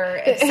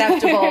longer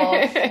acceptable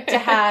to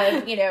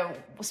have,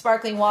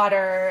 sparkling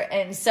water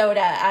and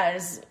soda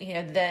as,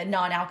 the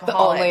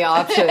non-alcoholic. The only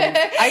option.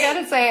 I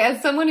gotta say, as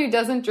someone who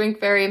doesn't drink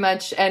very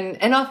much,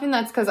 and often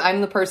that's because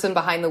I'm the person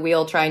behind the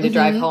wheel trying to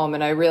drive home,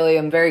 and I really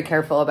am very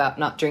careful about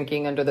not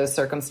drinking under those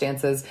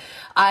circumstances.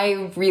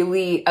 I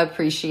really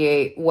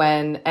appreciate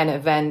when an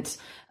event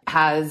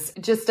has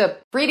just a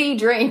pretty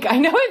drink. I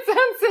know it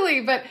sounds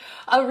silly, but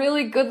a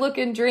really good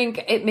looking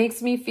drink, it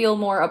makes me feel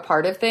more a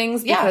part of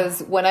things,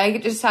 because when I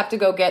just have to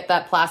go get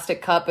that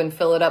plastic cup and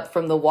fill it up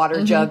from the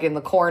water jug in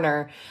the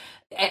corner,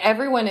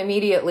 everyone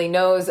immediately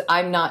knows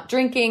I'm not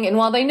drinking. And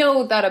while they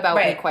know that about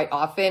me quite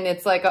often,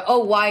 it's like,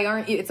 oh, why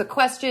aren't you? It's a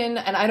question.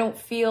 And I don't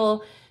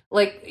feel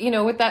like,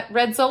 with that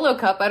red Solo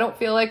cup, I don't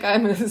feel like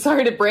I'm,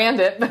 sorry to brand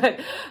it, but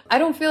I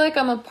don't feel like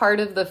I'm a part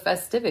of the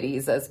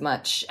festivities as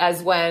much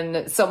as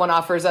when someone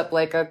offers up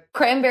like a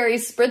cranberry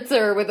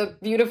spritzer with a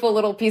beautiful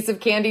little piece of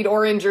candied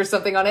orange or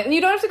something on it. And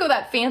you don't have to go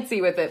that fancy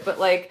with it, but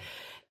like,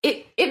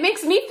 it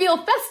makes me feel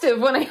festive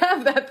when I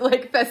have that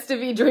like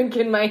festive-y drink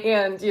in my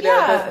hand,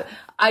 that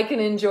I can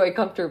enjoy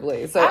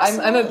comfortably. So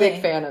I'm a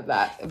big fan of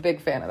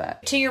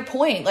that. To your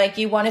point, like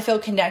you want to feel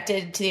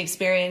connected to the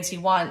experience. You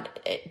want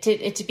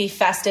it to be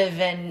festive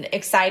and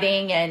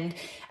exciting, and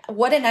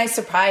what a nice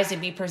surprise to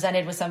be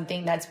presented with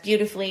something that's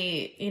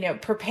beautifully,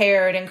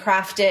 prepared and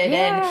crafted.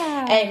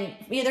 And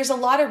there's a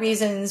lot of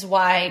reasons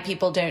why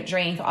people don't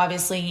drink.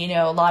 Obviously,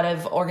 a lot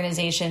of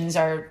organizations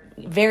are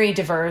very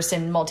diverse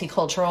and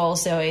multicultural.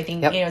 So I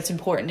think, it's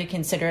important to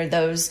consider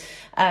those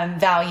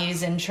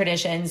values and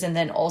traditions. And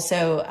then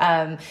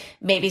also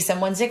maybe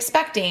someone's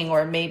expecting,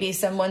 or maybe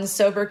someone's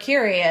sober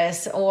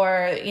curious,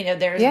 or,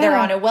 they're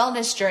on a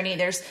wellness journey.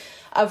 There's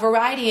a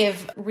variety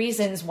of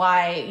reasons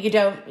why you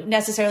don't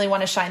necessarily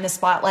want to shine the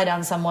spotlight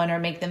on someone or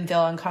make them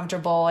feel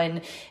uncomfortable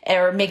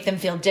or make them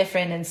feel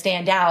different and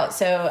stand out.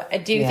 So I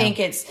do think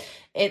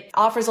it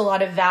offers a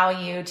lot of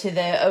value to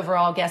the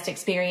overall guest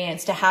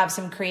experience to have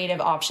some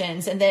creative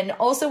options. And then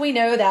also we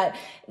know that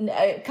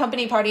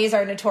company parties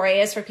are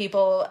notorious for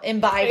people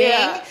imbibing.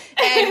 Yeah.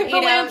 And, the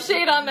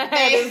lampshade on the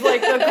head is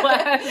like the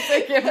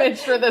classic image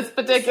for this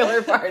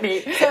particular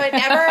party. So it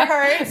never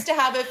hurts to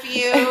have a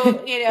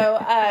few,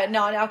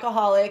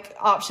 non-alcoholic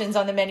options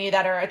on the menu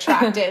that are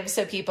attractive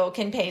so people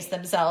can pace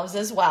themselves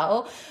as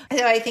well.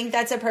 So I think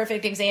that's a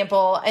perfect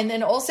example. And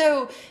then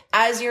also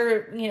as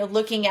you're,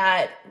 looking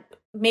at,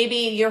 maybe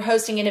you're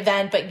hosting an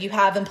event, but you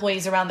have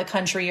employees around the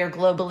country or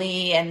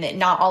globally, and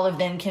not all of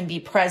them can be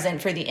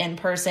present for the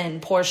in-person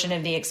portion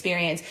of the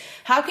experience.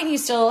 How can you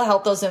still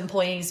help those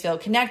employees feel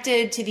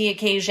connected to the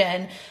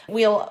occasion?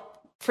 We'll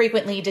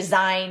frequently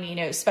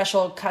design,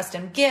 special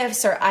custom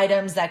gifts or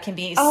items that can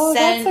be sent. Oh,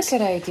 that's a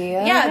good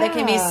idea. Yeah, that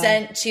can be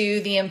sent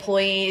to the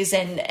employees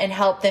and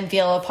help them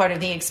feel a part of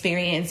the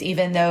experience,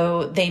 even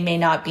though they may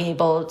not be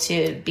able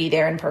to be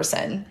there in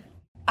person.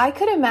 I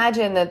could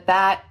imagine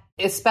that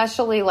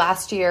especially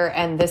last year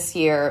and this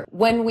year,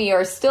 when we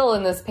are still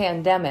in this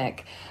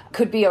pandemic,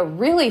 could be a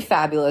really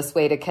fabulous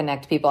way to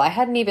connect people. I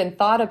hadn't even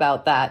thought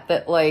about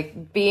that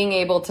like being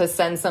able to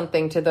send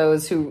something to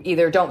those who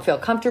either don't feel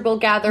comfortable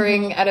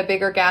gathering at a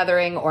bigger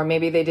gathering, or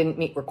maybe they didn't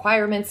meet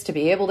requirements to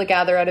be able to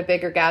gather at a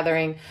bigger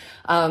gathering.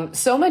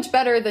 So much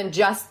better than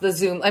just the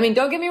Zoom. I mean,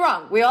 don't get me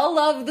wrong. We all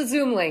love the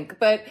Zoom link,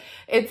 but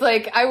it's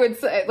like, I would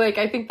say, like,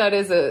 I think that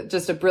is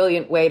just a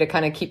brilliant way to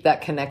kind of keep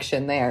that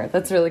connection there.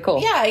 That's really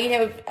cool. Yeah.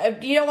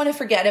 You don't want to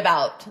forget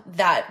about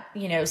that,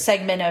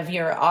 segment of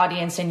your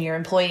audience and your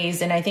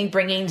employees. And I think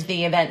bringing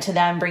the event to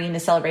them, bringing the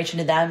celebration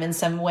to them in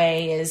some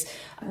way is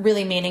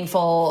really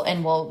meaningful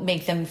and will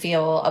make them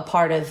feel a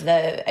part of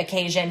the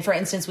occasion. For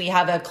instance, we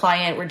have a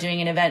client we're doing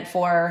an event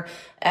for,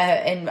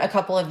 and a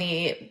couple of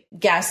the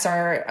guests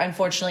are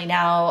unfortunately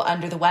now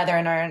under the weather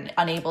and are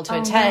unable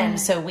to attend.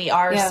 So we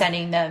are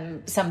sending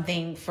them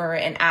something for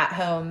an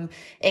at-home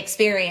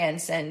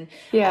experience. And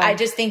I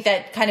just think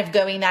that kind of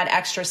going that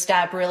extra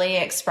step really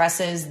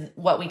expresses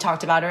what we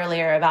talked about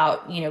earlier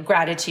about,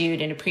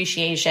 gratitude and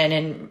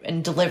appreciation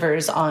and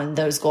delivers on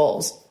those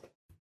goals.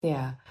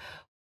 Yeah.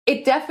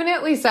 It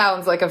definitely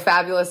sounds like a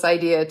fabulous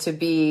idea to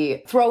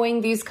be throwing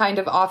these kind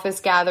of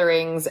office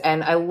gatherings.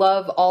 And I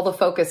love all the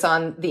focus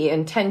on the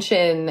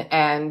intention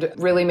and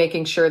really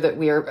making sure that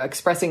we are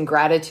expressing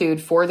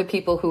gratitude for the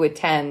people who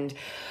attend.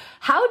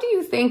 How do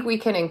you think we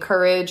can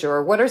encourage,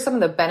 or what are some of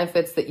the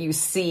benefits that you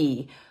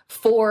see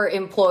for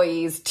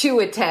employees to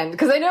attend?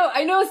 Because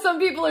I know some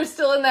people are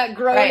still in that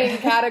groaning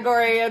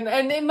category,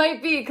 and it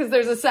might be because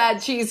there's a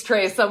sad cheese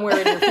tray somewhere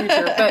in your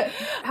future. But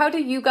how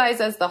do you guys,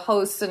 as the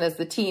hosts and as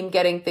the team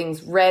getting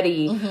things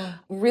ready,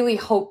 really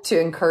hope to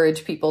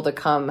encourage people to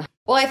come?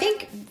 Well, I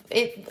think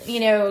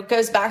it,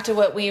 goes back to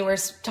what we were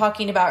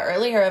talking about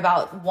earlier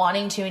about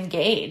wanting to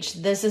engage.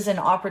 This is an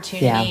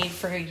opportunity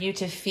for you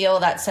to feel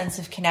that sense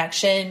of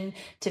connection,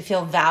 to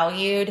feel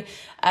valued.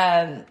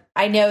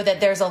 I know that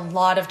there's a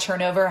lot of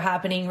turnover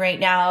happening right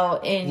now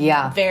in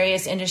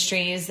various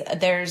industries.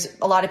 There's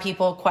a lot of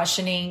people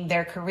questioning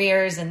their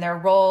careers and their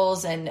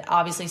roles, and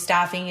obviously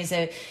staffing is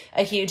a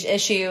huge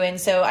issue. And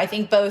so I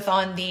think both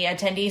on the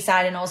attendee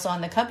side and also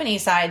on the company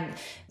side,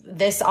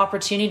 this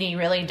opportunity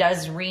really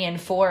does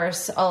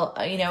reinforce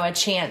a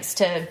chance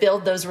to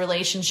build those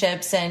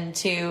relationships and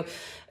to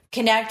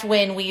connect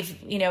when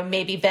we've,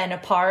 maybe been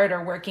apart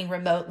or working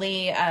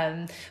remotely,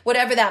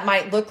 whatever that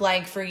might look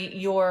like for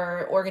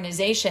your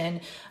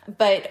organization.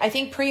 But I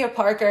think Priya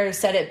Parker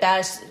said it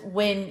best: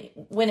 when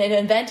an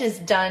event is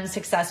done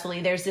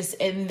successfully, there's this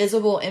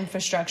invisible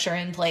infrastructure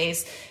in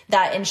place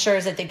that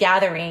ensures that the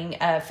gathering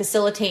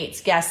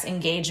facilitates guest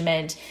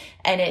engagement,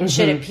 and it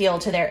should appeal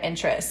to their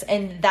interests.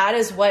 And that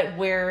is what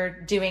we're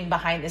doing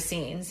behind the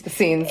scenes.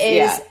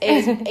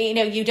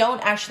 You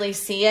don't actually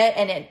see it,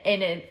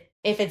 and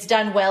if it's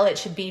done well, it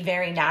should be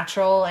very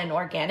natural and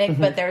organic,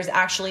 but there's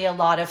actually a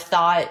lot of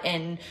thought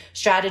and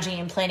strategy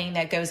and planning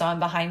that goes on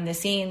behind the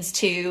scenes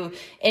to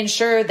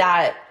ensure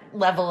that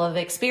level of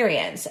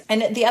experience.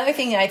 And the other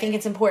thing that I think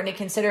it's important to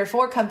consider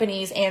for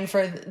companies and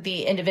for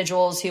the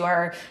individuals who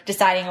are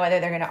deciding whether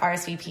they're going to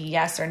RSVP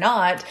yes or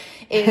not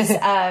is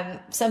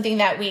something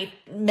that we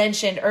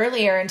mentioned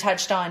earlier and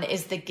touched on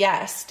is the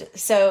guest.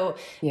 So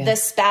the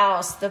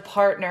spouse, the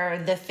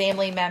partner, the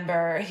family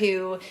member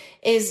who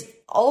is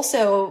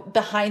also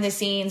behind the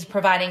scenes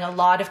providing a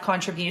lot of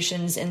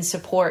contributions and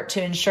support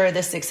to ensure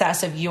the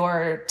success of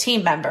your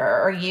team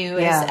member or you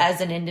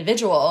as an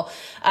individual.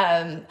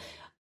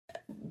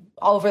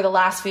 Over the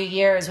last few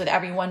years, with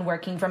everyone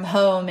working from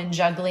home and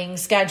juggling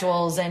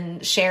schedules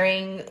and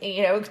sharing,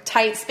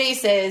 tight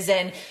spaces.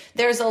 And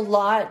there's a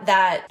lot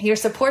that your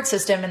support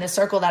system and the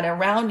circle that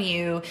around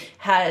you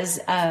has,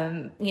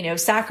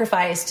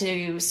 sacrificed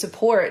to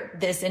support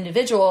this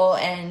individual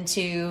and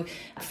to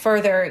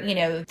further,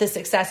 the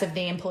success of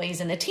the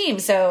employees and the team.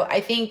 So I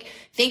think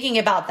thinking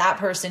about that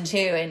person too,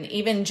 and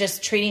even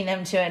just treating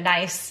them to a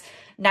nice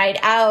night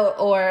out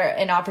or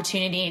an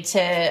opportunity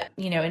to,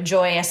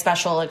 enjoy a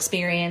special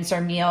experience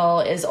or meal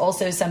is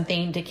also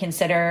something to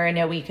consider. I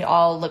know we could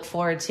all look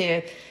forward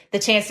to the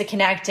chance to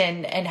connect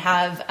and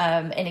have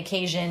an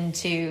occasion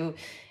to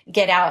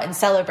get out and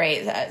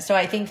celebrate. So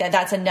I think that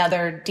that's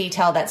another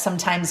detail that's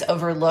sometimes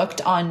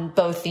overlooked on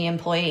both the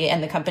employee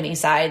and the company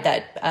side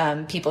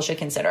that people should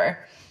consider.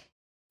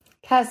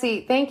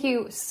 Cassie, thank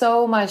you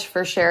so much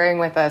for sharing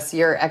with us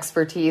your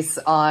expertise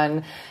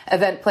on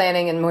event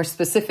planning and more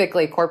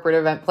specifically corporate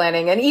event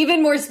planning and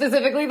even more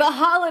specifically the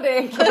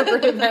holiday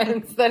corporate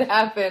events that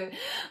happen.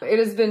 It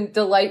has been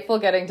delightful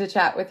getting to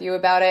chat with you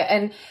about it.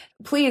 And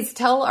please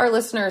tell our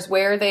listeners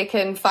where they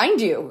can find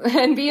you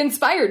and be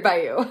inspired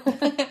by you.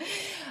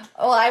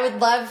 Well, I would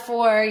love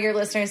for your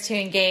listeners to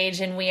engage,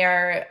 and we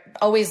are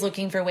always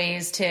looking for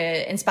ways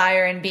to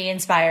inspire and be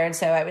inspired.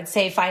 So I would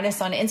say find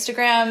us on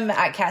Instagram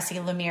at Cassie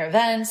Lemire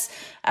Events.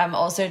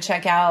 Also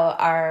check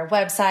out our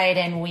website,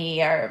 and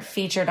we are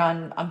featured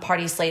on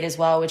Party Slate as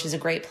well, which is a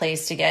great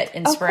place to get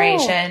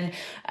inspiration.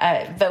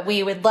 Oh, cool. But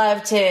we would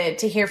love to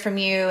hear from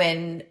you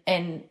and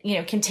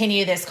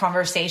continue this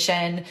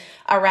conversation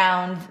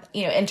around,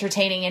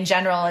 entertaining in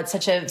general. It's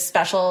such a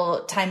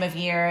special time of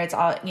year. It's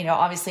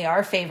obviously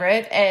our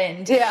favorite, and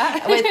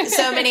with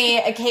so many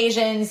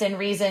occasions and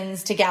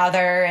reasons to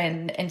gather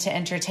and to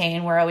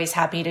entertain, we're always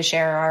happy to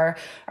share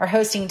our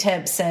hosting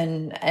tips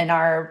and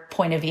our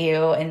point of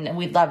view. And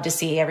we'd love to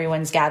see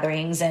everyone's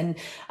gatherings. And,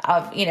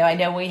 I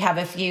know we have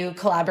a few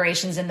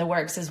collaborations in the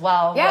works as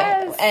well.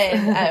 Yes.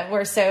 And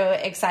we're so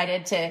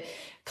excited to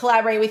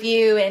collaborate with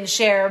you and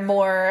share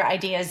more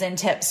ideas and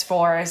tips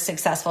for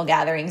successful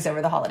gatherings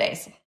over the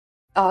holidays.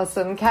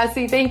 Awesome.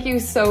 Cassie, thank you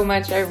so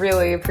much. I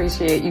really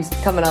appreciate you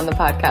coming on the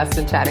podcast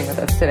and chatting with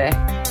us today.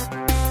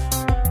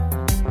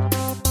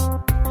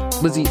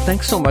 Lizzie,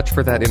 thanks so much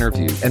for that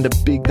interview, and a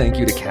big thank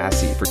you to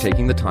Cassie for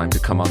taking the time to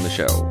come on the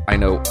show. I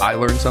know I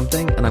learned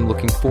something, and I'm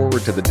looking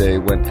forward to the day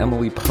when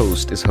Emily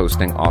Post is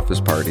hosting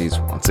office parties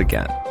once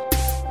again.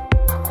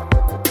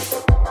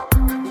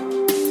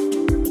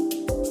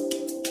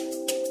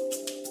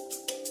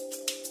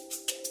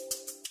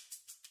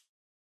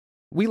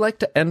 We like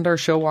to end our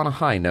show on a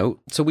high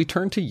note, so we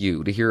turn to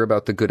you to hear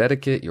about the good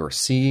etiquette you're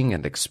seeing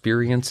and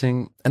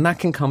experiencing, and that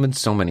can come in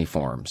so many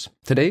forms.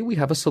 Today we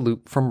have a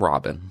salute from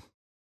Robin.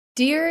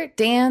 Dear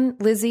Dan,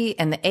 Lizzie,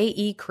 and the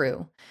AE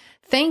crew,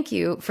 thank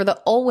you for the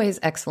always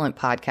excellent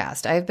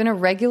podcast. I have been a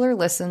regular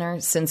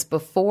listener since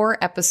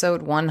before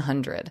episode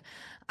 100.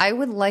 I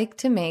would like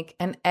to make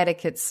an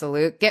etiquette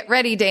salute. Get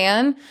ready,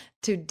 Dan,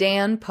 to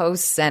Dan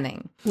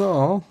Post-Senning.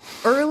 Oh.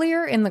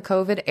 Earlier in the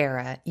COVID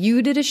era,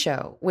 you did a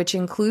show which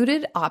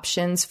included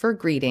options for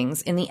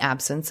greetings in the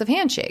absence of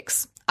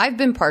handshakes. I've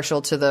been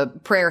partial to the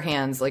prayer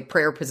hands, like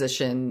prayer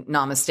position,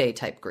 namaste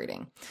type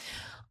greeting.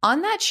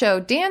 On that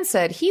show, Dan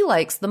said he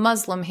likes the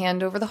Muslim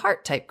hand over the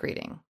heart type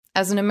greeting.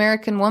 As an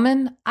American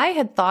woman, I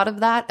had thought of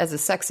that as a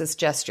sexist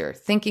gesture,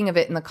 thinking of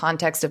it in the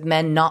context of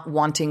men not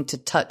wanting to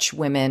touch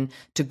women,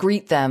 to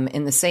greet them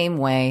in the same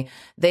way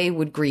they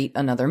would greet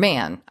another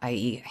man,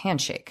 i.e.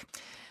 handshake.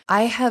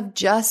 I have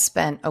just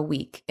spent a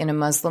week in a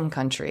Muslim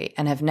country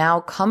and have now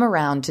come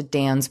around to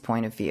Dan's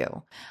point of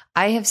view.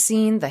 I have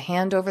seen the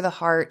hand over the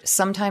heart,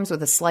 sometimes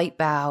with a slight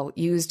bow,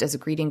 used as a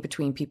greeting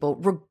between people,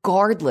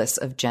 regardless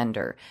of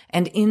gender,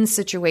 and in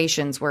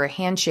situations where a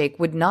handshake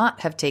would not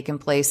have taken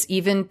place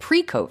even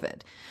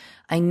pre-COVID.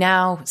 I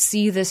now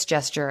see this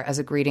gesture as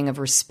a greeting of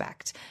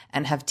respect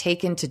and have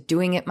taken to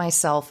doing it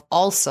myself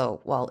also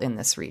while in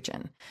this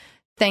region.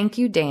 Thank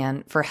you,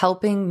 Dan, for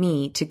helping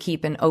me to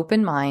keep an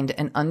open mind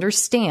and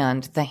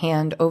understand the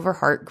hand over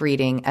heart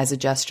greeting as a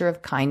gesture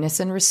of kindness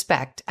and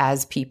respect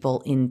as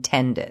people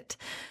intend it.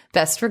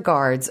 Best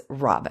regards,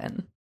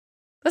 Robin.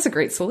 That's a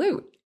great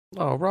salute.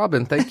 Oh,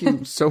 Robin, thank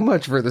you so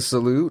much for the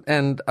salute.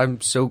 And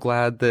I'm so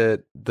glad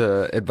that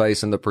the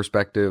advice and the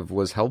perspective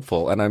was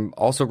helpful. And I'm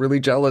also really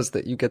jealous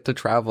that you get to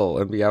travel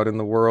and be out in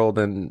the world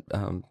and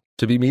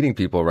to be meeting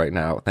people right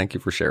now. Thank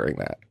you for sharing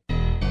that.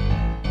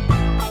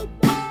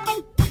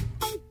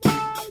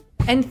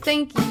 And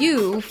thank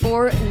you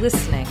for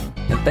listening.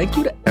 And thank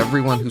you to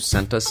everyone who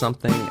sent us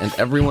something and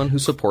everyone who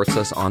supports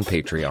us on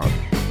Patreon.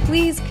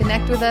 Please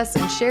connect with us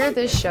and share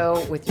this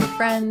show with your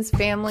friends,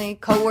 family,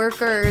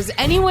 coworkers,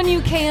 anyone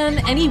you can,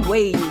 any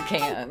way you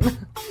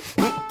can.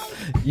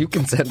 You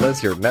can send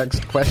us your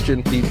next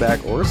question,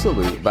 feedback, or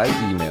salute by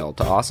email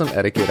to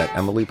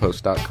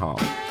awesomeetiquette@emilypost.com.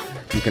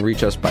 You can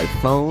reach us by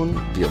phone,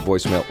 via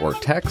voicemail or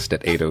text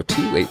at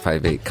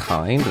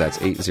 802-858-KIND. That's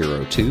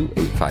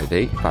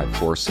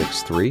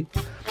 802-858-5463.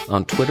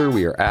 On Twitter,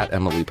 we are at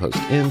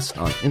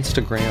EmilyPostInst. On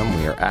Instagram,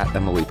 we are at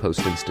Emily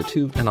Post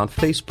Institute. And on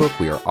Facebook,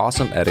 we are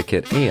Awesome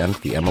Etiquette and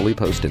the Emily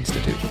Post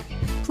Institute.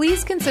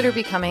 Please consider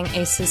becoming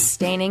a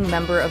sustaining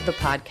member of the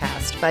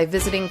podcast by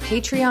visiting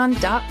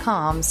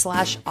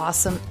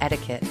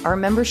patreon.com/awesomeetiquette. Our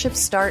memberships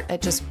start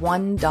at just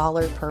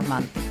 $1 per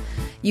month.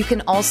 You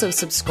can also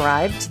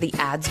subscribe to the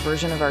ads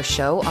version of our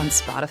show on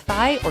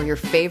Spotify or your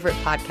favorite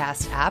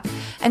podcast app.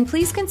 And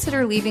please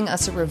consider leaving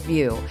us a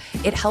review.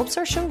 It helps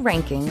our show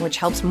ranking, which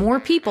helps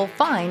more people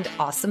find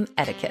Awesome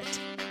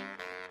Etiquette.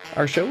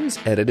 Our show is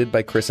edited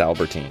by Chris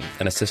Albertine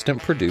and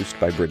assistant produced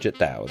by Bridget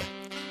Dowd.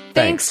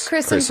 Thanks,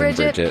 Chris and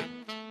Bridget.